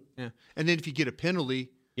 bloop. Yeah. And then if you get a penalty,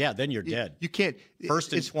 then you're dead. You can't.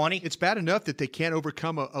 First and 20. It's bad enough that they can't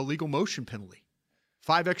overcome a legal motion penalty.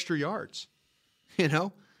 5 extra yards. You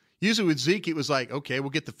know? Usually with Zeke, it was like, okay, we'll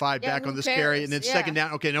get the 5 back on this carry, and then second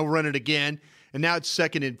down, okay, now we'll run it again. And now it's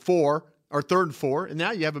 2nd and 4, or 3rd and 4, and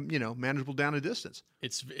now you have a manageable down and distance.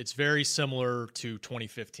 It's very similar to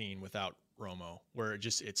 2015 without Romo, where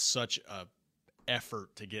it's such a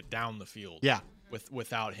effort to get down the field. Yeah.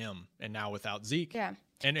 Without him, and now without Zeke. Yeah.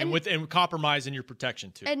 And compromising your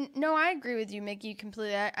protection too. And no, I agree with you, Mickey,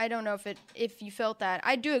 completely. I don't know if you felt that.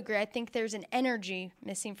 I do agree. I think there's an energy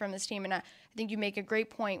missing from this team, and I think you make a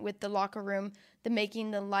great point with the locker room,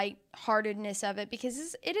 making the lightheartedness of it,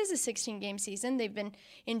 because it is a 16-game season. They've been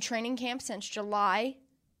in training camp since July.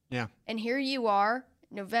 Yeah. And here you are,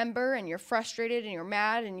 November, and you're frustrated and you're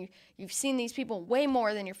mad, and you've seen these people way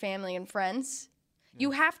more than your family and friends.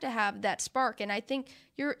 You have to have that spark, and I think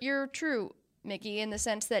you're true, Mickey, in the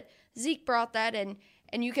sense that Zeke brought that, and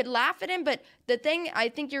you could laugh at him, but the thing, I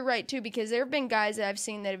think you're right, too, because there have been guys that I've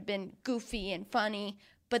seen that have been goofy and funny,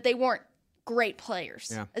 but they weren't great players.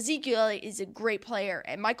 Yeah. Ezekiel is a great player,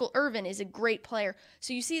 and Michael Irvin is a great player.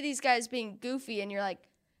 So you see these guys being goofy, and you're like,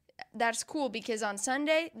 that's cool, because on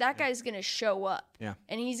Sunday, that guy's going to show up,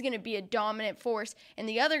 and he's going to be a dominant force, and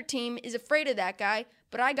the other team is afraid of that guy,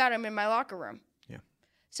 but I got him in my locker room.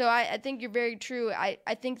 So I think you're very true. I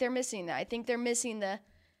think they're missing that. I think they're missing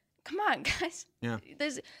come on, guys. Yeah.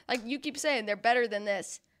 Like you keep saying, they're better than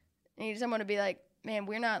this. And you just want to be like, man,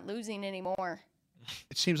 we're not losing anymore.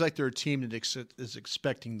 It seems like they're a team that is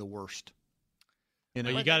expecting the worst.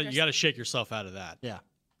 You got to shake yourself out of that. Yeah.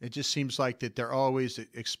 It just seems like that they're always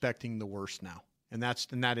expecting the worst now. And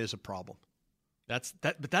that is a problem.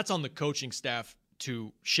 But that's on the coaching staff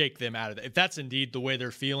to shake them out of that. If that's indeed the way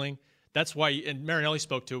they're feeling, that's why, and Marinelli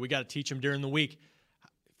spoke to it, we got to teach them during the week.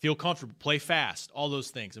 Feel comfortable, play fast, all those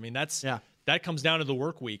things. I mean, that comes down to the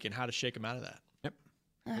work week and how to shake them out of that. Yep.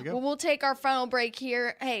 There you go. Well, we'll take our final break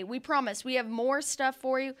here. Hey, we promise we have more stuff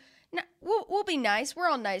for you. No, we'll be nice. We're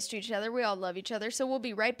all nice to each other. We all love each other. So we'll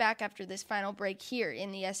be right back after this final break here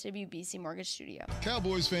in the SWBC Mortgage Studio.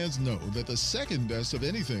 Cowboys fans know that the second best of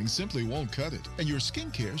anything simply won't cut it, and your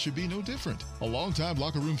skincare should be no different. A longtime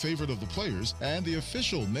locker room favorite of the players and the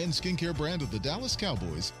official men's skincare brand of the Dallas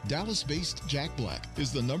Cowboys, Dallas-based Jack Black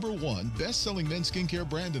is the #1 best-selling men's skincare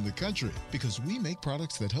brand in the country because we make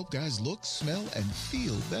products that help guys look, smell, and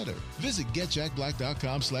feel better. Visit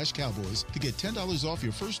getjackblack.com/cowboys to get $10 off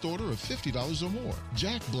your first order of $50 or more.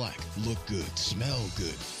 Jack Black. Look good, smell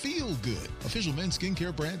good, feel good. Official men's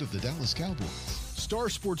skincare brand of the Dallas Cowboys. Star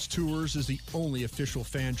Sports Tours is the only official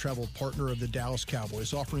fan travel partner of the Dallas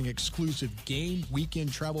Cowboys, offering exclusive game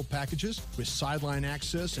weekend travel packages with sideline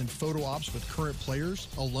access and photo ops with current players,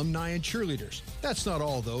 alumni, and cheerleaders. That's not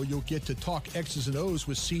all, though. You'll get to talk X's and O's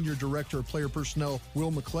with Senior Director of Player Personnel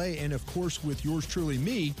Will McClay, and of course with yours truly,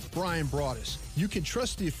 me, Brian Broaddus. You can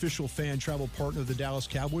trust the official fan travel partner of the Dallas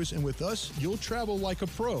Cowboys, and with us, you'll travel like a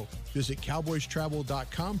pro. Visit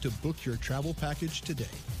cowboystravel.com to book your travel package today.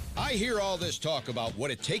 I hear all this talk about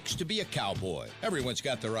what it takes to be a cowboy. Everyone's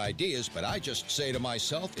got their ideas, but I just say to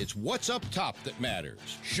myself, it's what's up top that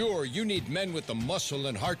matters. Sure, you need men with the muscle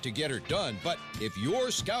and heart to get her done, but if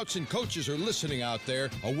your scouts and coaches are listening out there,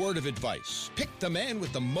 a word of advice. Pick the man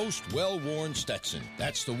with the most well-worn Stetson.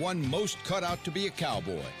 That's the one most cut out to be a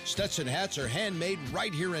cowboy. Stetson hats are handmade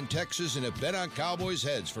right here in Texas and have been on cowboys'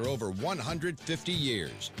 heads for over 150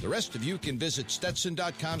 years. The rest of you can visit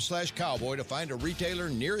Stetson.com/cowboy to find a retailer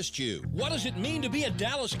nearest you. What does it mean to be a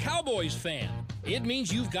Dallas Cowboys fan? It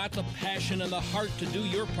means you've got the passion and the heart to do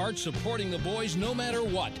your part supporting the boys no matter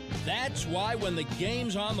what. That's why when the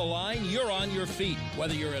game's on the line, you're on your feet,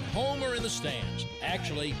 whether you're at home or in the stands.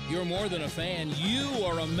 Actually, you're more than a fan. You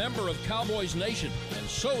are a member of Cowboys Nation, and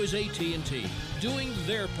so is AT&T, doing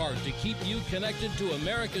their part to keep you connected to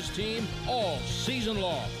America's team all season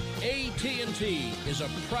long. AT&T is a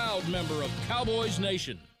proud member of Cowboys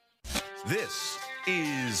Nation. This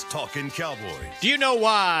is Talkin' Cowboys. Do you know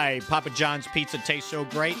why Papa John's pizza tastes so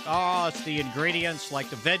great? Oh, it's the ingredients like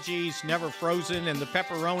the veggies, never frozen, and the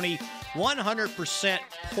pepperoni, 100%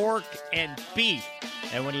 pork and beef.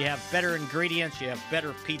 And when you have better ingredients, you have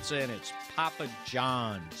better pizza, and it's Papa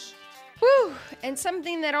John's. Whew. And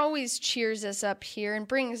something that always cheers us up here and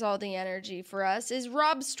brings all the energy for us is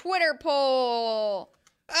Rob's Twitter poll.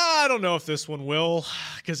 I don't know if this one will,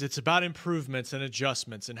 because it's about improvements and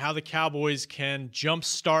adjustments and how the Cowboys can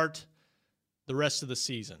jumpstart the rest of the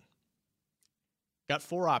season. Got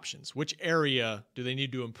 4 options. Which area do they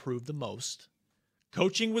need to improve the most?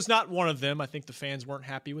 Coaching was not one of them. I think the fans weren't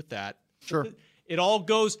happy with that. Sure. It all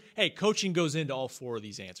goes, coaching goes into all 4 of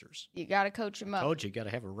these answers. You got to coach him up. Coach, you got to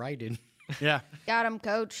have a write-in. Yeah. Got him,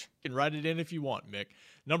 Coach. You can write it in if you want, Mick.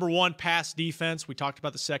 Number 1, pass defense. We talked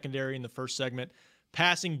about the secondary in the first segment.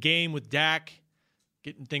 Passing game with Dak,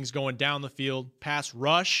 getting things going down the field. Pass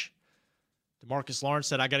rush. DeMarcus Lawrence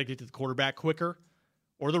said, I got to get to the quarterback quicker.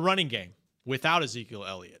 Or the running game without Ezekiel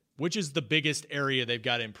Elliott. Which is the biggest area they've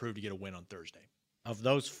got to improve to get a win on Thursday? Of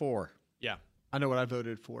those 4. Yeah. I know what I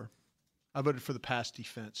voted for. I voted for the pass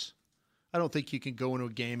defense. I don't think you can go into a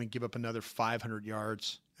game and give up another 500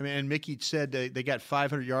 yards. I mean, and Mickey said they got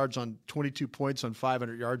 500 yards on 22 points on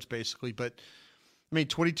 500 yards, basically. But, I mean,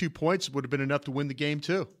 22 points would have been enough to win the game,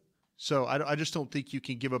 too. So I just don't think you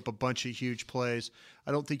can give up a bunch of huge plays.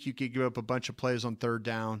 I don't think you can give up a bunch of plays on third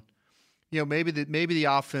down. You know, maybe the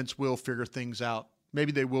offense will figure things out.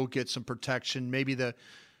 Maybe they will get some protection. Maybe the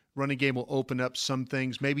running game will open up some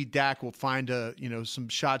things. Maybe Dak will find some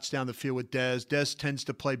shots down the field with Dez. Dez tends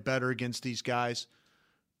to play better against these guys.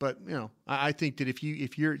 But, I think that if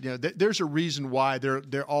you're there's a reason why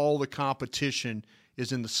they're all the competition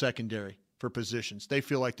is in the secondary for positions. They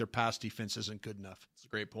feel like their pass defense isn't good enough. That's a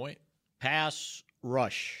great point. Pass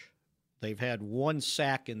rush. They've had 1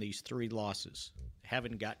 sack in these 3 losses.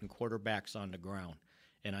 Haven't gotten quarterbacks on the ground.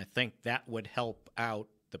 And I think that would help out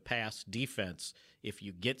the pass defense if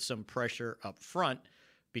you get some pressure up front,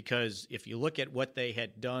 because if you look at what they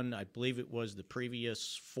had done, I believe it was the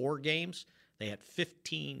previous 4 games, they had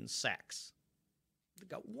 15 sacks. They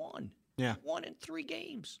got 1. Yeah. 1 in 3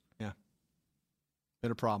 games. Yeah.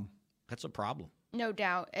 Been a problem. That's a problem. No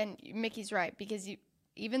doubt. And Mickey's right, because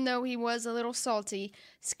even though he was a little salty,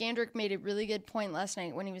 Skandrick made a really good point last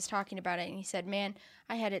night when he was talking about it. And he said, man,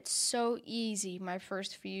 I had it so easy my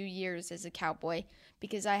first few years as a Cowboy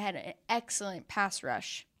because I had an excellent pass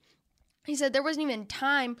rush. He said there wasn't even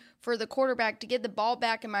time for the quarterback to get the ball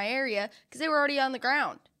back in my area because they were already on the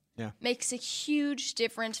ground. Yeah. Makes a huge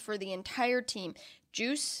difference for the entire team.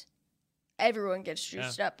 Juice, everyone gets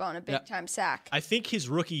juiced up on a big-time sack. I think his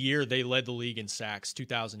rookie year, they led the league in sacks,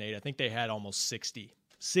 2008. I think they had almost 60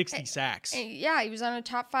 sacks. Yeah, he was on a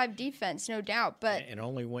top 5 defense, no doubt. But and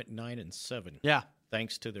only went 9-7. Yeah.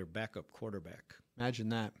 Thanks to their backup quarterback. Imagine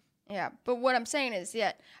that. Yeah, but what I'm saying is,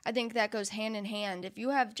 I think that goes hand in hand. If you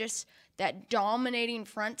have just that dominating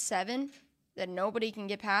front 7 that nobody can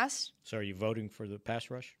get past. So are you voting for the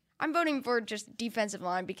pass rush? I'm voting for just defensive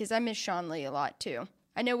line because I miss Sean Lee a lot too.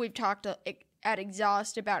 I know we've talked at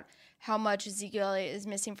exhaust about how much Ezekiel Elliott is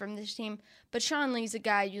missing from this team, but Sean Lee's a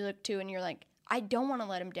guy you look to and you're like, I don't want to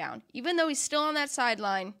let him down, even though he's still on that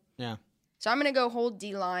sideline. Yeah. So I'm going to go hold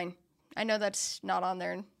D-line. I know that's not on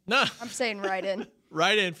there. No. I'm saying right in.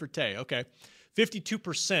 Right in for Tay. Okay.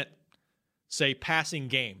 52% say passing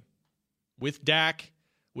game with Dak,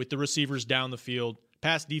 with the receivers down the field.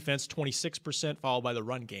 Pass defense, 26%, followed by the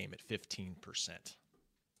run game at 15%.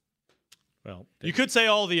 Well, you could say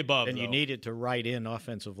all the above, and though. you needed to write in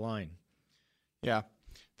offensive line. Yeah.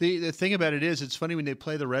 The thing about it is, it's funny when they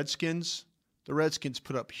play the Redskins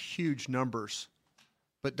put up huge numbers,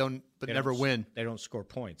 but never win. They don't score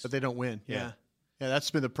points. But they don't win. Yeah. Yeah, that's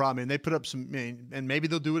been the problem. And they put up some, and maybe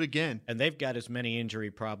they'll do it again. And they've got as many injury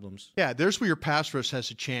problems. Yeah, there's where your pass rush has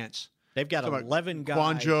a chance. They've got 11 guys.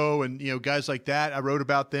 Quanjo and guys like that. I wrote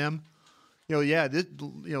about them. Malik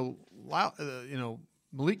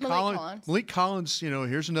Collins.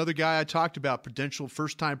 Here's another guy I talked about. Potential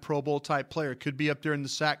first-time Pro Bowl type player. Could be up there in the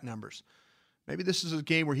sack numbers. Maybe this is a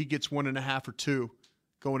game where he gets 1.5 or 2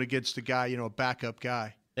 going against a guy, a backup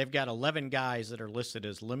guy. They've got 11 guys that are listed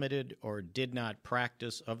as limited or did not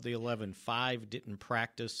practice. Of the 11, 5 didn't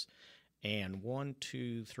practice. And 1,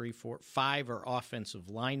 2, 3, 4, 5 are offensive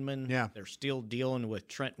linemen. Yeah. They're still dealing with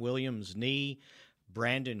Trent Williams' knee.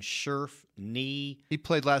 Brandon Scherf, knee. He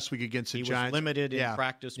played last week against the He Giants. was limited Yeah. in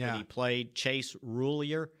practice, but Yeah. he played. Chase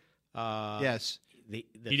Rulier. Yes. The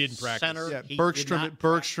He didn't practice. center, Yeah, he did Bergstrom not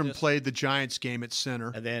practice. played the Giants game at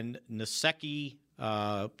center. And then Nasecki,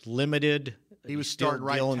 limited. He was Still starting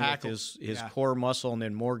right dealing tackle. with his Yeah. core muscle. And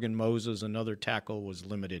then Morgan Moses, another tackle, was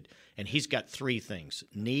limited. And he's got 3 things: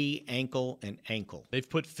 knee, ankle, and ankle. They've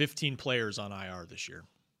put 15 players on IR this year.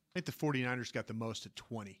 I think the 49ers got the most at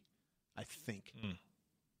 20, I think.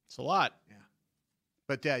 It's a lot. Yeah.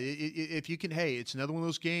 But yeah, if you can, it's another one of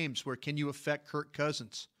those games where can you affect Kirk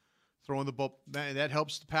Cousins throwing the ball? That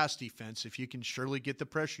helps the pass defense. If you can surely get the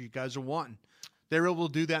pressure you guys are wanting. They were able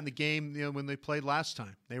to do that in the game when they played last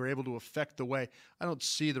time. They were able to affect the way. I don't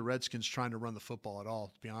see the Redskins trying to run the football at all,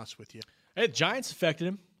 to be honest with you. Hey, the Giants affected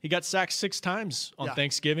him. He got sacked 6 times on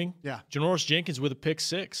Thanksgiving. Yeah. Janoris Jenkins with a pick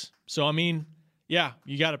 6. So, I mean, yeah,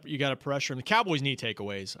 you got to pressure him. The Cowboys need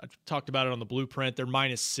takeaways. I talked about it on the blueprint. They're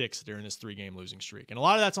 -6 during this 3-game losing streak, and a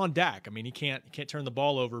lot of that's on Dak. I mean, he can't turn the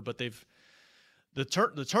ball over, but the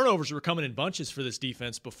turnovers were coming in bunches for this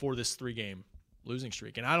defense before this 3-game losing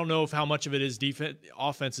streak. And I don't know if how much of it is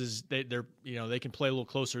offenses. They're they can play a little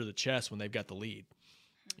closer to the chest when they've got the lead.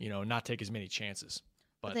 Not take as many chances.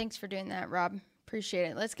 But Well, thanks for doing that, Rob. Appreciate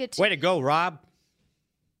it. Let's get to Way to go, Rob.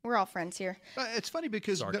 We're all friends here. It's funny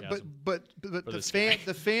because Sarcasm. but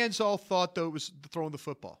the fans all thought though it was throwing the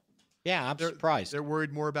football. Yeah, I'm surprised. They're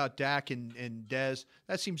worried more about Dak and Dez.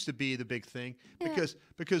 That seems to be the big thing because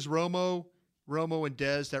Romo and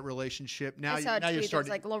Dez, that relationship. Now I saw a now you're tweet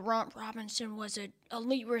starting. that's like Laurent Robinson was an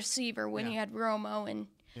elite receiver when he had Romo, and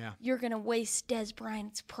you're gonna waste Dez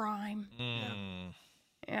Bryant's prime.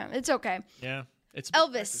 Yeah, it's okay. Yeah, it's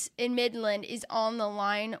Elvis in Midland is on the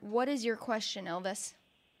line. What is your question, Elvis?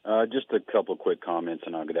 Just a couple of quick comments,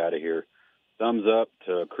 and I'll get out of here. Thumbs up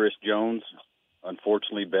to Chris Jones.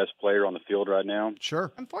 Unfortunately, best player on the field right now.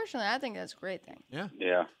 Sure. Unfortunately, I think that's a great thing. Yeah.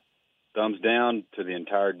 Yeah. Thumbs down to the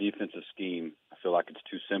entire defensive scheme. I feel like it's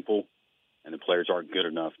too simple, and the players aren't good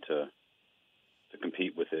enough to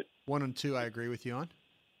compete with it. 1 and 2, I agree with you on.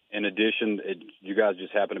 In addition, you guys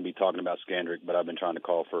just happen to be talking about Skandrick, but I've been trying to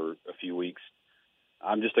call for a few weeks.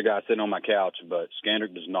 I'm just a guy sitting on my couch, but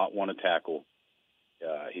Skandrick does not want to tackle.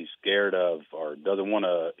 He's scared of or doesn't want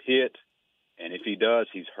to hit, and if he does,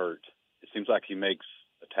 he's hurt. It seems like he makes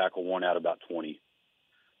a tackle 1 out of about 20.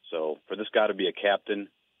 So for this guy to be a captain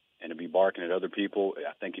and to be barking at other people,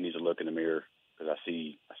 I think he needs to look in the mirror because I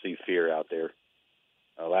see fear out there.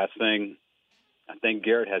 Last thing, I think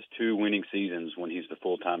Garrett has 2 winning seasons when he's the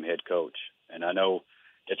full-time head coach. And I know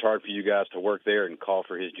it's hard for you guys to work there and call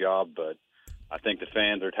for his job, but I think the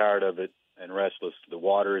fans are tired of it and restless. The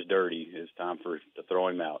water is dirty. It's time to throw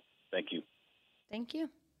him out. Thank you. Thank you.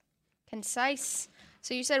 Concise.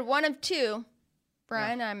 So you said 1 of 2.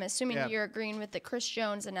 Brian, I'm assuming you're agreeing with the Chris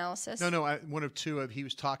Jones analysis. No, 1 of 2. He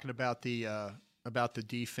was talking about the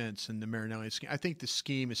defense and the Marinelli scheme. I think the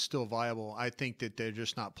scheme is still viable. I think that they're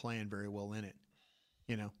just not playing very well in it.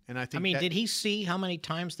 And I think. did he see how many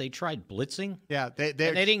times they tried blitzing? Yeah, they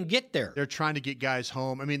didn't get there. They're trying to get guys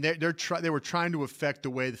home. I mean, they were trying to affect the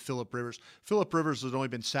way the Phillip Rivers had only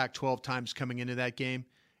been sacked 12 times coming into that game.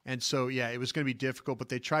 And so, it was going to be difficult, but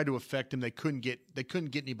they tried to affect him. They couldn't get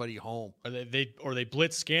anybody home. Or they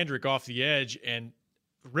blitz Skandrick off the edge, and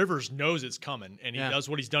Rivers knows it's coming, and he does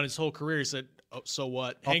what he's done his whole career. He said, "Oh, so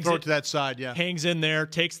what?" I'll throw it to that side. Yeah, hangs in there,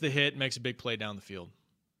 takes the hit, makes a big play down the field.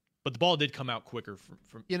 But the ball did come out quicker.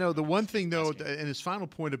 From the one thing though, and his final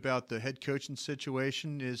point about the head coaching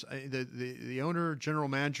situation is the owner, general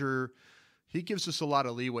manager, he gives us a lot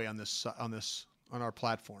of leeway on our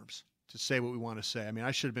platforms to say what we want to say. I mean,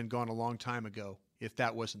 I should have been gone a long time ago if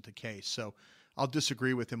that wasn't the case. So I'll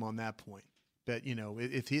disagree with him on that point. But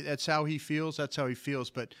if that's how he feels, that's how he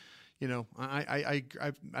feels. But I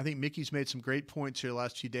think Mickey's made some great points here the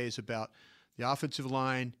last few days about the offensive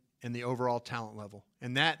line and the overall talent level,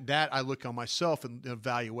 and that I look on myself in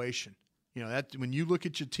evaluation. That when you look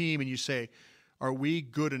at your team and you say, are we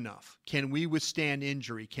good enough? Can we withstand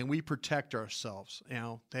injury? Can we protect ourselves?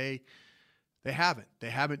 They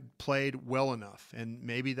haven't played well enough, and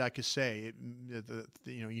maybe like I say,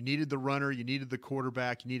 you needed the runner, you needed the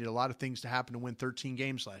quarterback, you needed a lot of things to happen to win 13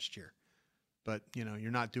 games last year, but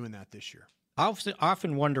you're not doing that this year. I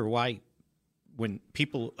often wonder why, when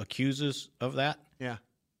people accuse us of that, yeah,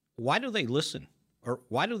 why do they listen? or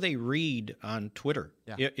why do they read on Twitter?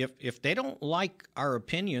 Yeah. If they don't like our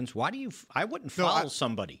opinions, why do you? I wouldn't follow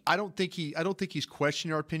somebody. I don't think he's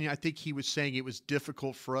questioning our opinion. I think he was saying it was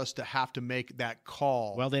difficult for us to have to make that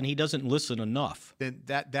call. Well, then he doesn't listen enough. Then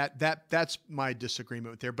that's my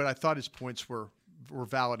disagreement there. But I thought his points were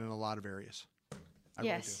valid in a lot of areas. I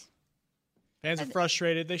really do. Fans are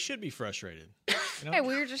frustrated. They should be frustrated. You know? Hey,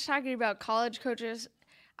 we were just talking about college coaches.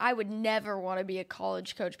 I would never want to be a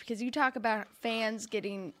college coach because you talk about fans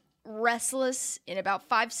getting restless in about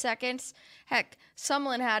 5 seconds. Heck,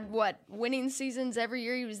 Sumlin had winning seasons every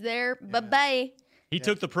year he was there. Yeah. Bye-bye. He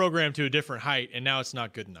took the program to a different height, and now it's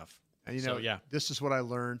not good enough. And this is what I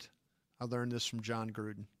learned. I learned this from John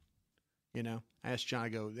Gruden. I asked John, I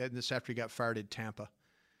go, this after he got fired at Tampa.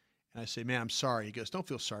 And I say, man, I'm sorry. He goes, don't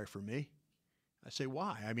feel sorry for me. I say,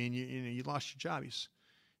 why? I mean, you lost your job.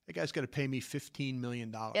 That guy's got to pay me $15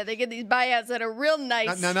 million. Yeah, they get these buyouts that are real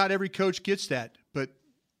nice. Not every coach gets that, but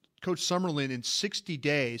Coach Summerlin in 60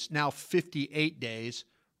 days, now 58 days,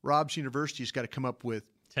 Rob's University's got to come up with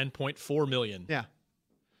 $10.4 million. Yeah.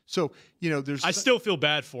 So, there's. I still feel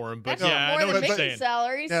bad for him, but that's I know what you're saying.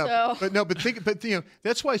 Salary, yeah, so.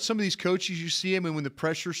 That's why some of these coaches, you see them, and when the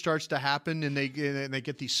pressure starts to happen, and they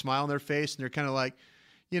get these smile on their face, and they're kind of like,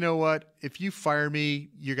 you know what? If you fire me,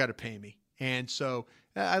 you got to pay me. And so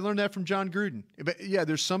I learned that from John Gruden. But yeah,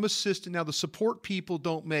 there's some assistant. Now the support people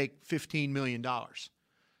don't make $15 million,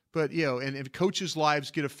 but and coaches'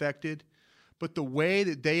 lives get affected. But the way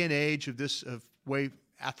that day and age of way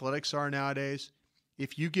athletics are nowadays,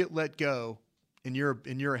 if you get let go and you're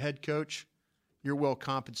a head coach, you're well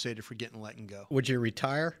compensated for getting let go. Would you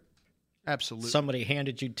retire? Absolutely. Somebody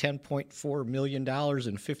handed you $10.4 million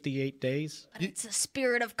in 58 days? But it's a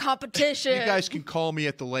spirit of competition. You guys can call me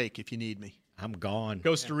at the lake if you need me. I'm gone.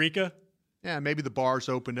 Costa Rica? Yeah, maybe the bars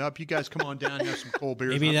open up. You guys come on down and have some cold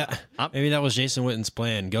beers. Maybe that was Jason Witten's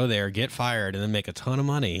plan. Go there, get fired, and then make a ton of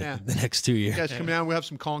money the next 2 years. You guys come down. We'll have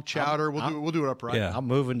some conch chowder. We'll do it upright. Yeah. I'm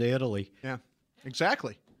moving to Italy. Yeah,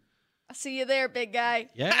 exactly. I'll see you there, big guy.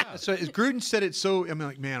 Yeah. So as Gruden said it, I'm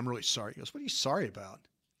like, man, I'm really sorry. He goes, what are you sorry about?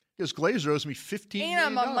 He goes, Glazer owes me $15 million. And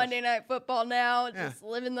I'm on Monday Night Football now, just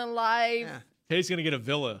living the life. Yeah. He's going to get a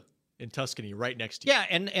villa in Tuscany right next to you.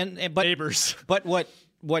 Yeah, but neighbors. But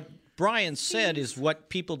what Brian said is what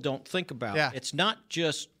people don't think about. Yeah. It's not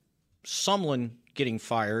just someone getting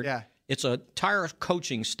fired. Yeah. It's a entire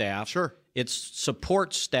coaching staff. Sure. It's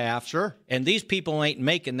support staff. Sure. And these people ain't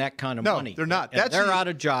making that kind of money. No, they're not. They're out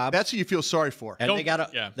of jobs. That's who you feel sorry for. And they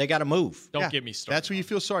gotta move. Don't get me started. That's who you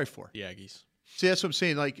feel sorry for. The Aggies. See, that's what I'm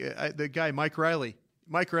saying. Like the guy, Mike Riley.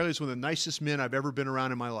 Mike Riley is one of the nicest men I've ever been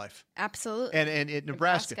around in my life. Absolutely. And in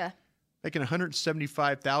Nebraska. Making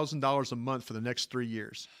 $175,000 a month for the next 3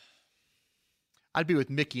 years. I'd be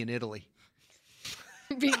with Mickey in Italy.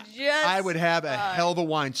 I would have a hell of a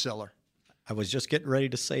wine cellar. I was just getting ready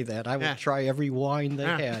to say that. I would try every wine they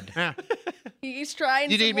had. He's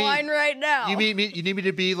trying some wine right now. You need me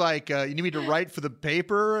to be like, you need me to write for the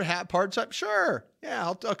paper, part time? Sure. Yeah,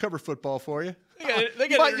 I'll cover football for you. They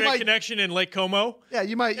get an internet connection in Lake Como. Yeah,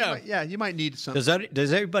 you might need something.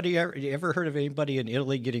 Does everybody ever heard of anybody in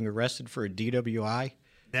Italy getting arrested for a DWI?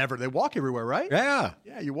 Never. They walk everywhere, right? Yeah.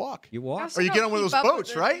 Yeah, you walk. You walk. Or you get on one of those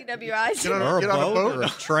boats, right? DWIs. Get on a boat or a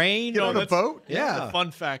train. Get on a boat. Yeah. A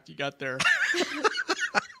fun fact you got there.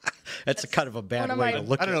 That's kind of a bad way to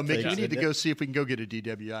look at it. I don't know, Mickey. We need to go see if we can go get a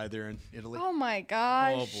DWI there in Italy. Oh, my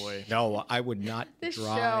gosh. Oh, boy. No, I would not drive.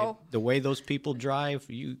 Show. The way those people drive,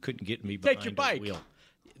 you couldn't get me behind Take your bike. a wheel.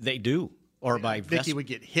 They do. Or my Vespa. Mickey would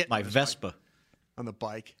get hit my Vespa. On the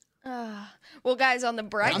bike. Well, guys, on the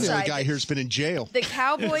bright I'm side, the only guy here who's been in jail. The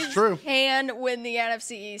Cowboys can win the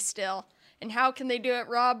NFC East still. And how can they do it,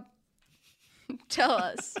 Rob? Tell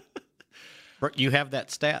us. You have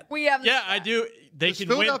that stat. We have. Yeah, I do. Does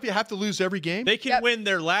Philadelphia have to lose every game? They can win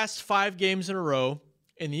their last 5 games in a row,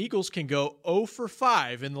 and the Eagles can go 0 for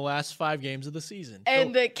 5 in the last 5 games of the season.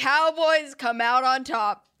 And the Cowboys come out on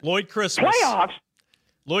top. Lloyd Christmas. Playoffs.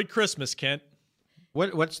 Lloyd Christmas, Kent.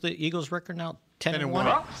 What's the Eagles' record now? 10-1.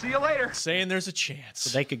 Well, see you later. Saying there's a chance. So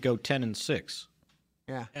they could go 10-6.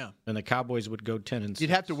 Yeah. And the Cowboys would go 10-6. You'd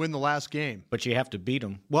have to win the last game. But you have to beat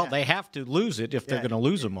them. Well, they have to lose it if they're going to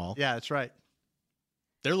lose them all. Yeah, that's right.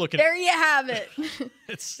 They're looking. There you have it.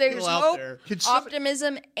 It's There's still out hope, there.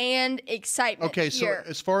 optimism, and excitement. Okay, so here.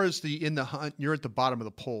 as far as in the hunt, you're at the bottom of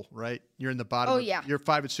the poll, right? You're in the bottom. Oh, yeah. You're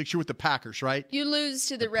 5-6. You're with the Packers, right? You lose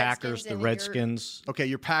to the Packers, Redskins. the Redskins. Okay,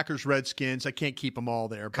 you're Packers, Redskins. I can't keep them all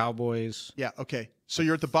there. Cowboys. Yeah. Okay. So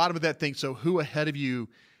you're at the bottom of that thing. So who ahead of you?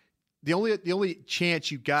 The only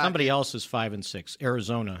chance you got. Somebody else is 5-6.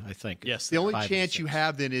 Arizona, I think. Yes. The only chance you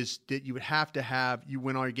have then is that you would have to have you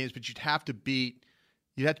win all your games, but you'd have to beat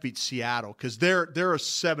You'd have to beat Seattle because they're a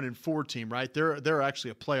 7-4 team, right? They're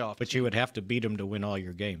actually a playoff. But you would have to beat them to win all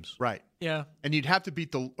your games. Right. Yeah. And you'd have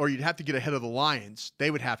to you'd have to get ahead of the Lions.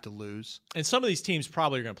 They would have to lose. And some of these teams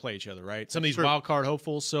probably are going to play each other, right? Some of these True. wild card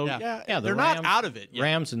hopefuls. So the they're Rams, not out of it yet.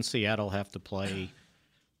 Rams and Seattle have to play.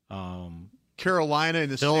 Carolina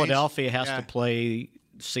and the Philadelphia Saints. has to play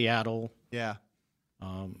Seattle. Yeah.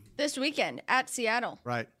 This weekend at Seattle.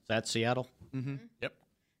 Right. Is that Seattle? Mm-hmm. Yep.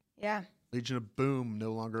 Yeah. Legion of Boom,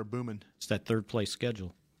 no longer a booming. It's that third place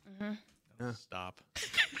schedule. Mm-hmm. Yeah. Stop.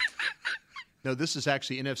 No, this is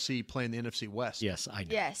actually NFC playing the NFC West. Yes, I know.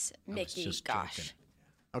 Yes, Mickey. Gosh.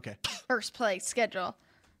 Okay. First place schedule.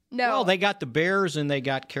 No. Well, they got the Bears and they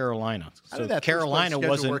got Carolina. How So did that Carolina first place schedule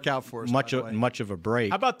wasn't work out for us, much by the way? much of a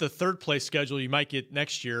break. How about the third place schedule you might get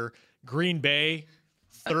next year? Green Bay,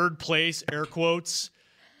 third place, air quotes.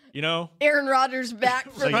 You know, Aaron Rodgers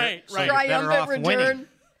back for right, the right. triumphant return.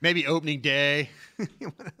 Maybe opening day.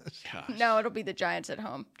 No, it'll be the Giants at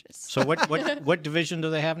home. So what division do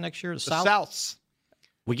they have next year? The South? Souths.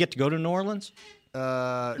 We get to go to New Orleans?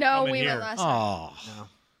 No, we went last time. Oh.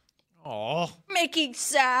 Oh. Making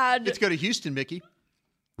sad. Let's go to Houston, Mickey.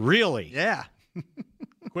 Really? Yeah.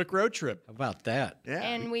 Quick road trip. How about that? Yeah.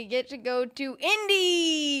 And we get to go to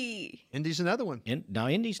Indy. Indy's another one. Now,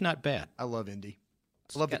 Indy's not bad. I love Indy.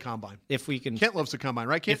 I love the combine. If we can, Kent loves the combine,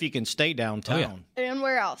 right, Kent? if you can stay downtown. And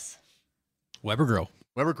where else? Weber Grill.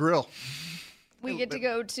 Weber Grill. We get to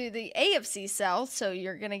go to the AFC South, so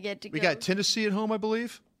you're going to get to go. We got Tennessee at home, I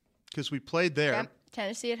believe, because we played there. Yep,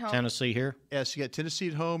 Tennessee at home. Tennessee here? Yes, you got Tennessee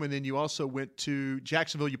at home, and then you also went to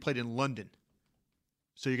Jacksonville. You played in London.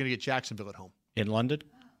 So you're going to get Jacksonville at home. In London?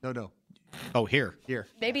 No. Oh, here. Here.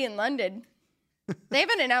 Maybe in London. They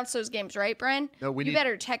haven't announced those games, right, Brian? No, we You need-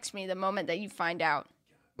 better text me the moment that you find out.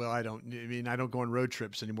 Well, I don't go on road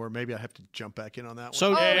trips anymore. Maybe I have to jump back in on that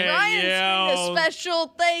So one. Ryan's doing a special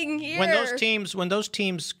thing here. When those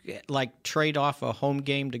teams like trade off a home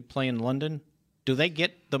game to play in London, do they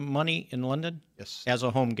get the money in London? Yes. As a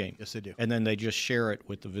home game. Yes, they do. And then they just share it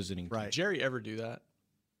with the visiting team. Did Jerry ever do that?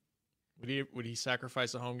 Would he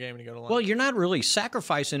sacrifice a home game and go to London? Well, you're not really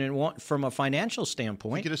sacrificing it from a financial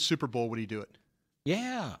standpoint. To get a Super Bowl, would he do it?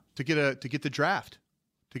 Yeah. To get the draft.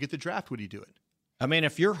 To get the draft, would he do it? I mean,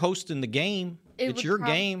 if you're hosting the game, it's your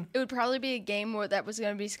game. It would probably be a game that was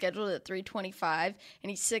going to be scheduled at 3:25, and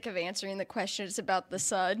he's sick of answering the questions about the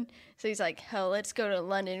sun. So he's like, hell, let's go to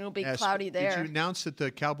London. It'll be cloudy there. Did you announce that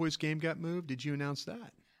the Cowboys game got moved? Did you announce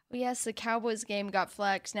that? Well, yes, the Cowboys game got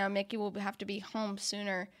flexed. Now Mickey will have to be home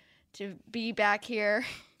sooner to be back here.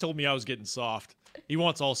 Told me I was getting soft. He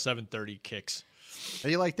wants all 7:30 kicks. How do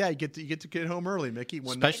you like that? You get to get home early, Mickey.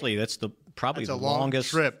 Especially that's probably That's the a long longest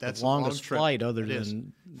trip. That's the a long longest trip. flight other It is.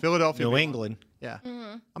 than Philadelphia, New Milan. England. Yeah.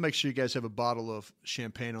 Mm-hmm. I'll make sure you guys have a bottle of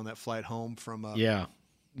champagne on that flight home from Yeah.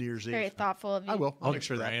 New Year's Eve. Very thoughtful of you. I will. I'll make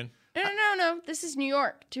sure of that. Brian. No. This is New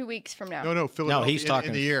York 2 weeks from now. No, Philadelphia. No, he's talking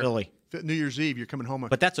in the year. Philly. New Year's Eve, you're coming home.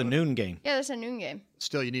 But that's a noon game. Yeah, that's a noon game.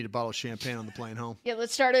 Still, you need a bottle of champagne on the plane home. Yeah,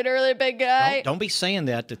 let's start it early, big guy. Don't be saying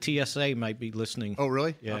that. The TSA might be listening. Oh,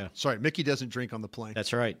 really? Yeah. Oh, sorry, Mickey doesn't drink on the plane.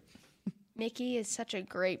 That's right. Mickey is such a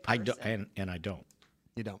great I person. don't, and I don't.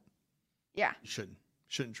 You don't. Yeah. You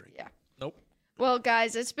shouldn't drink. Yeah. Nope. Well,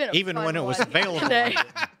 guys, it's been a Even fun when it was one available. today.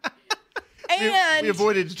 And we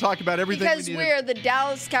avoided to talk about everything because we needed. we're the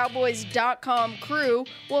DallasCowboys.com crew,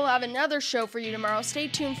 we'll have another show for you tomorrow. Stay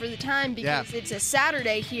tuned for the time because it's a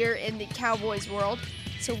Saturday here in the Cowboys world.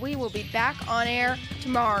 So we will be back on air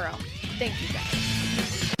tomorrow. Thank you,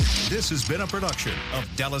 guys. This has been a production of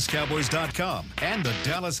DallasCowboys.com and the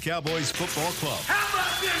Dallas Cowboys Football Club. How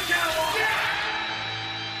about this, Cowboys? Yeah!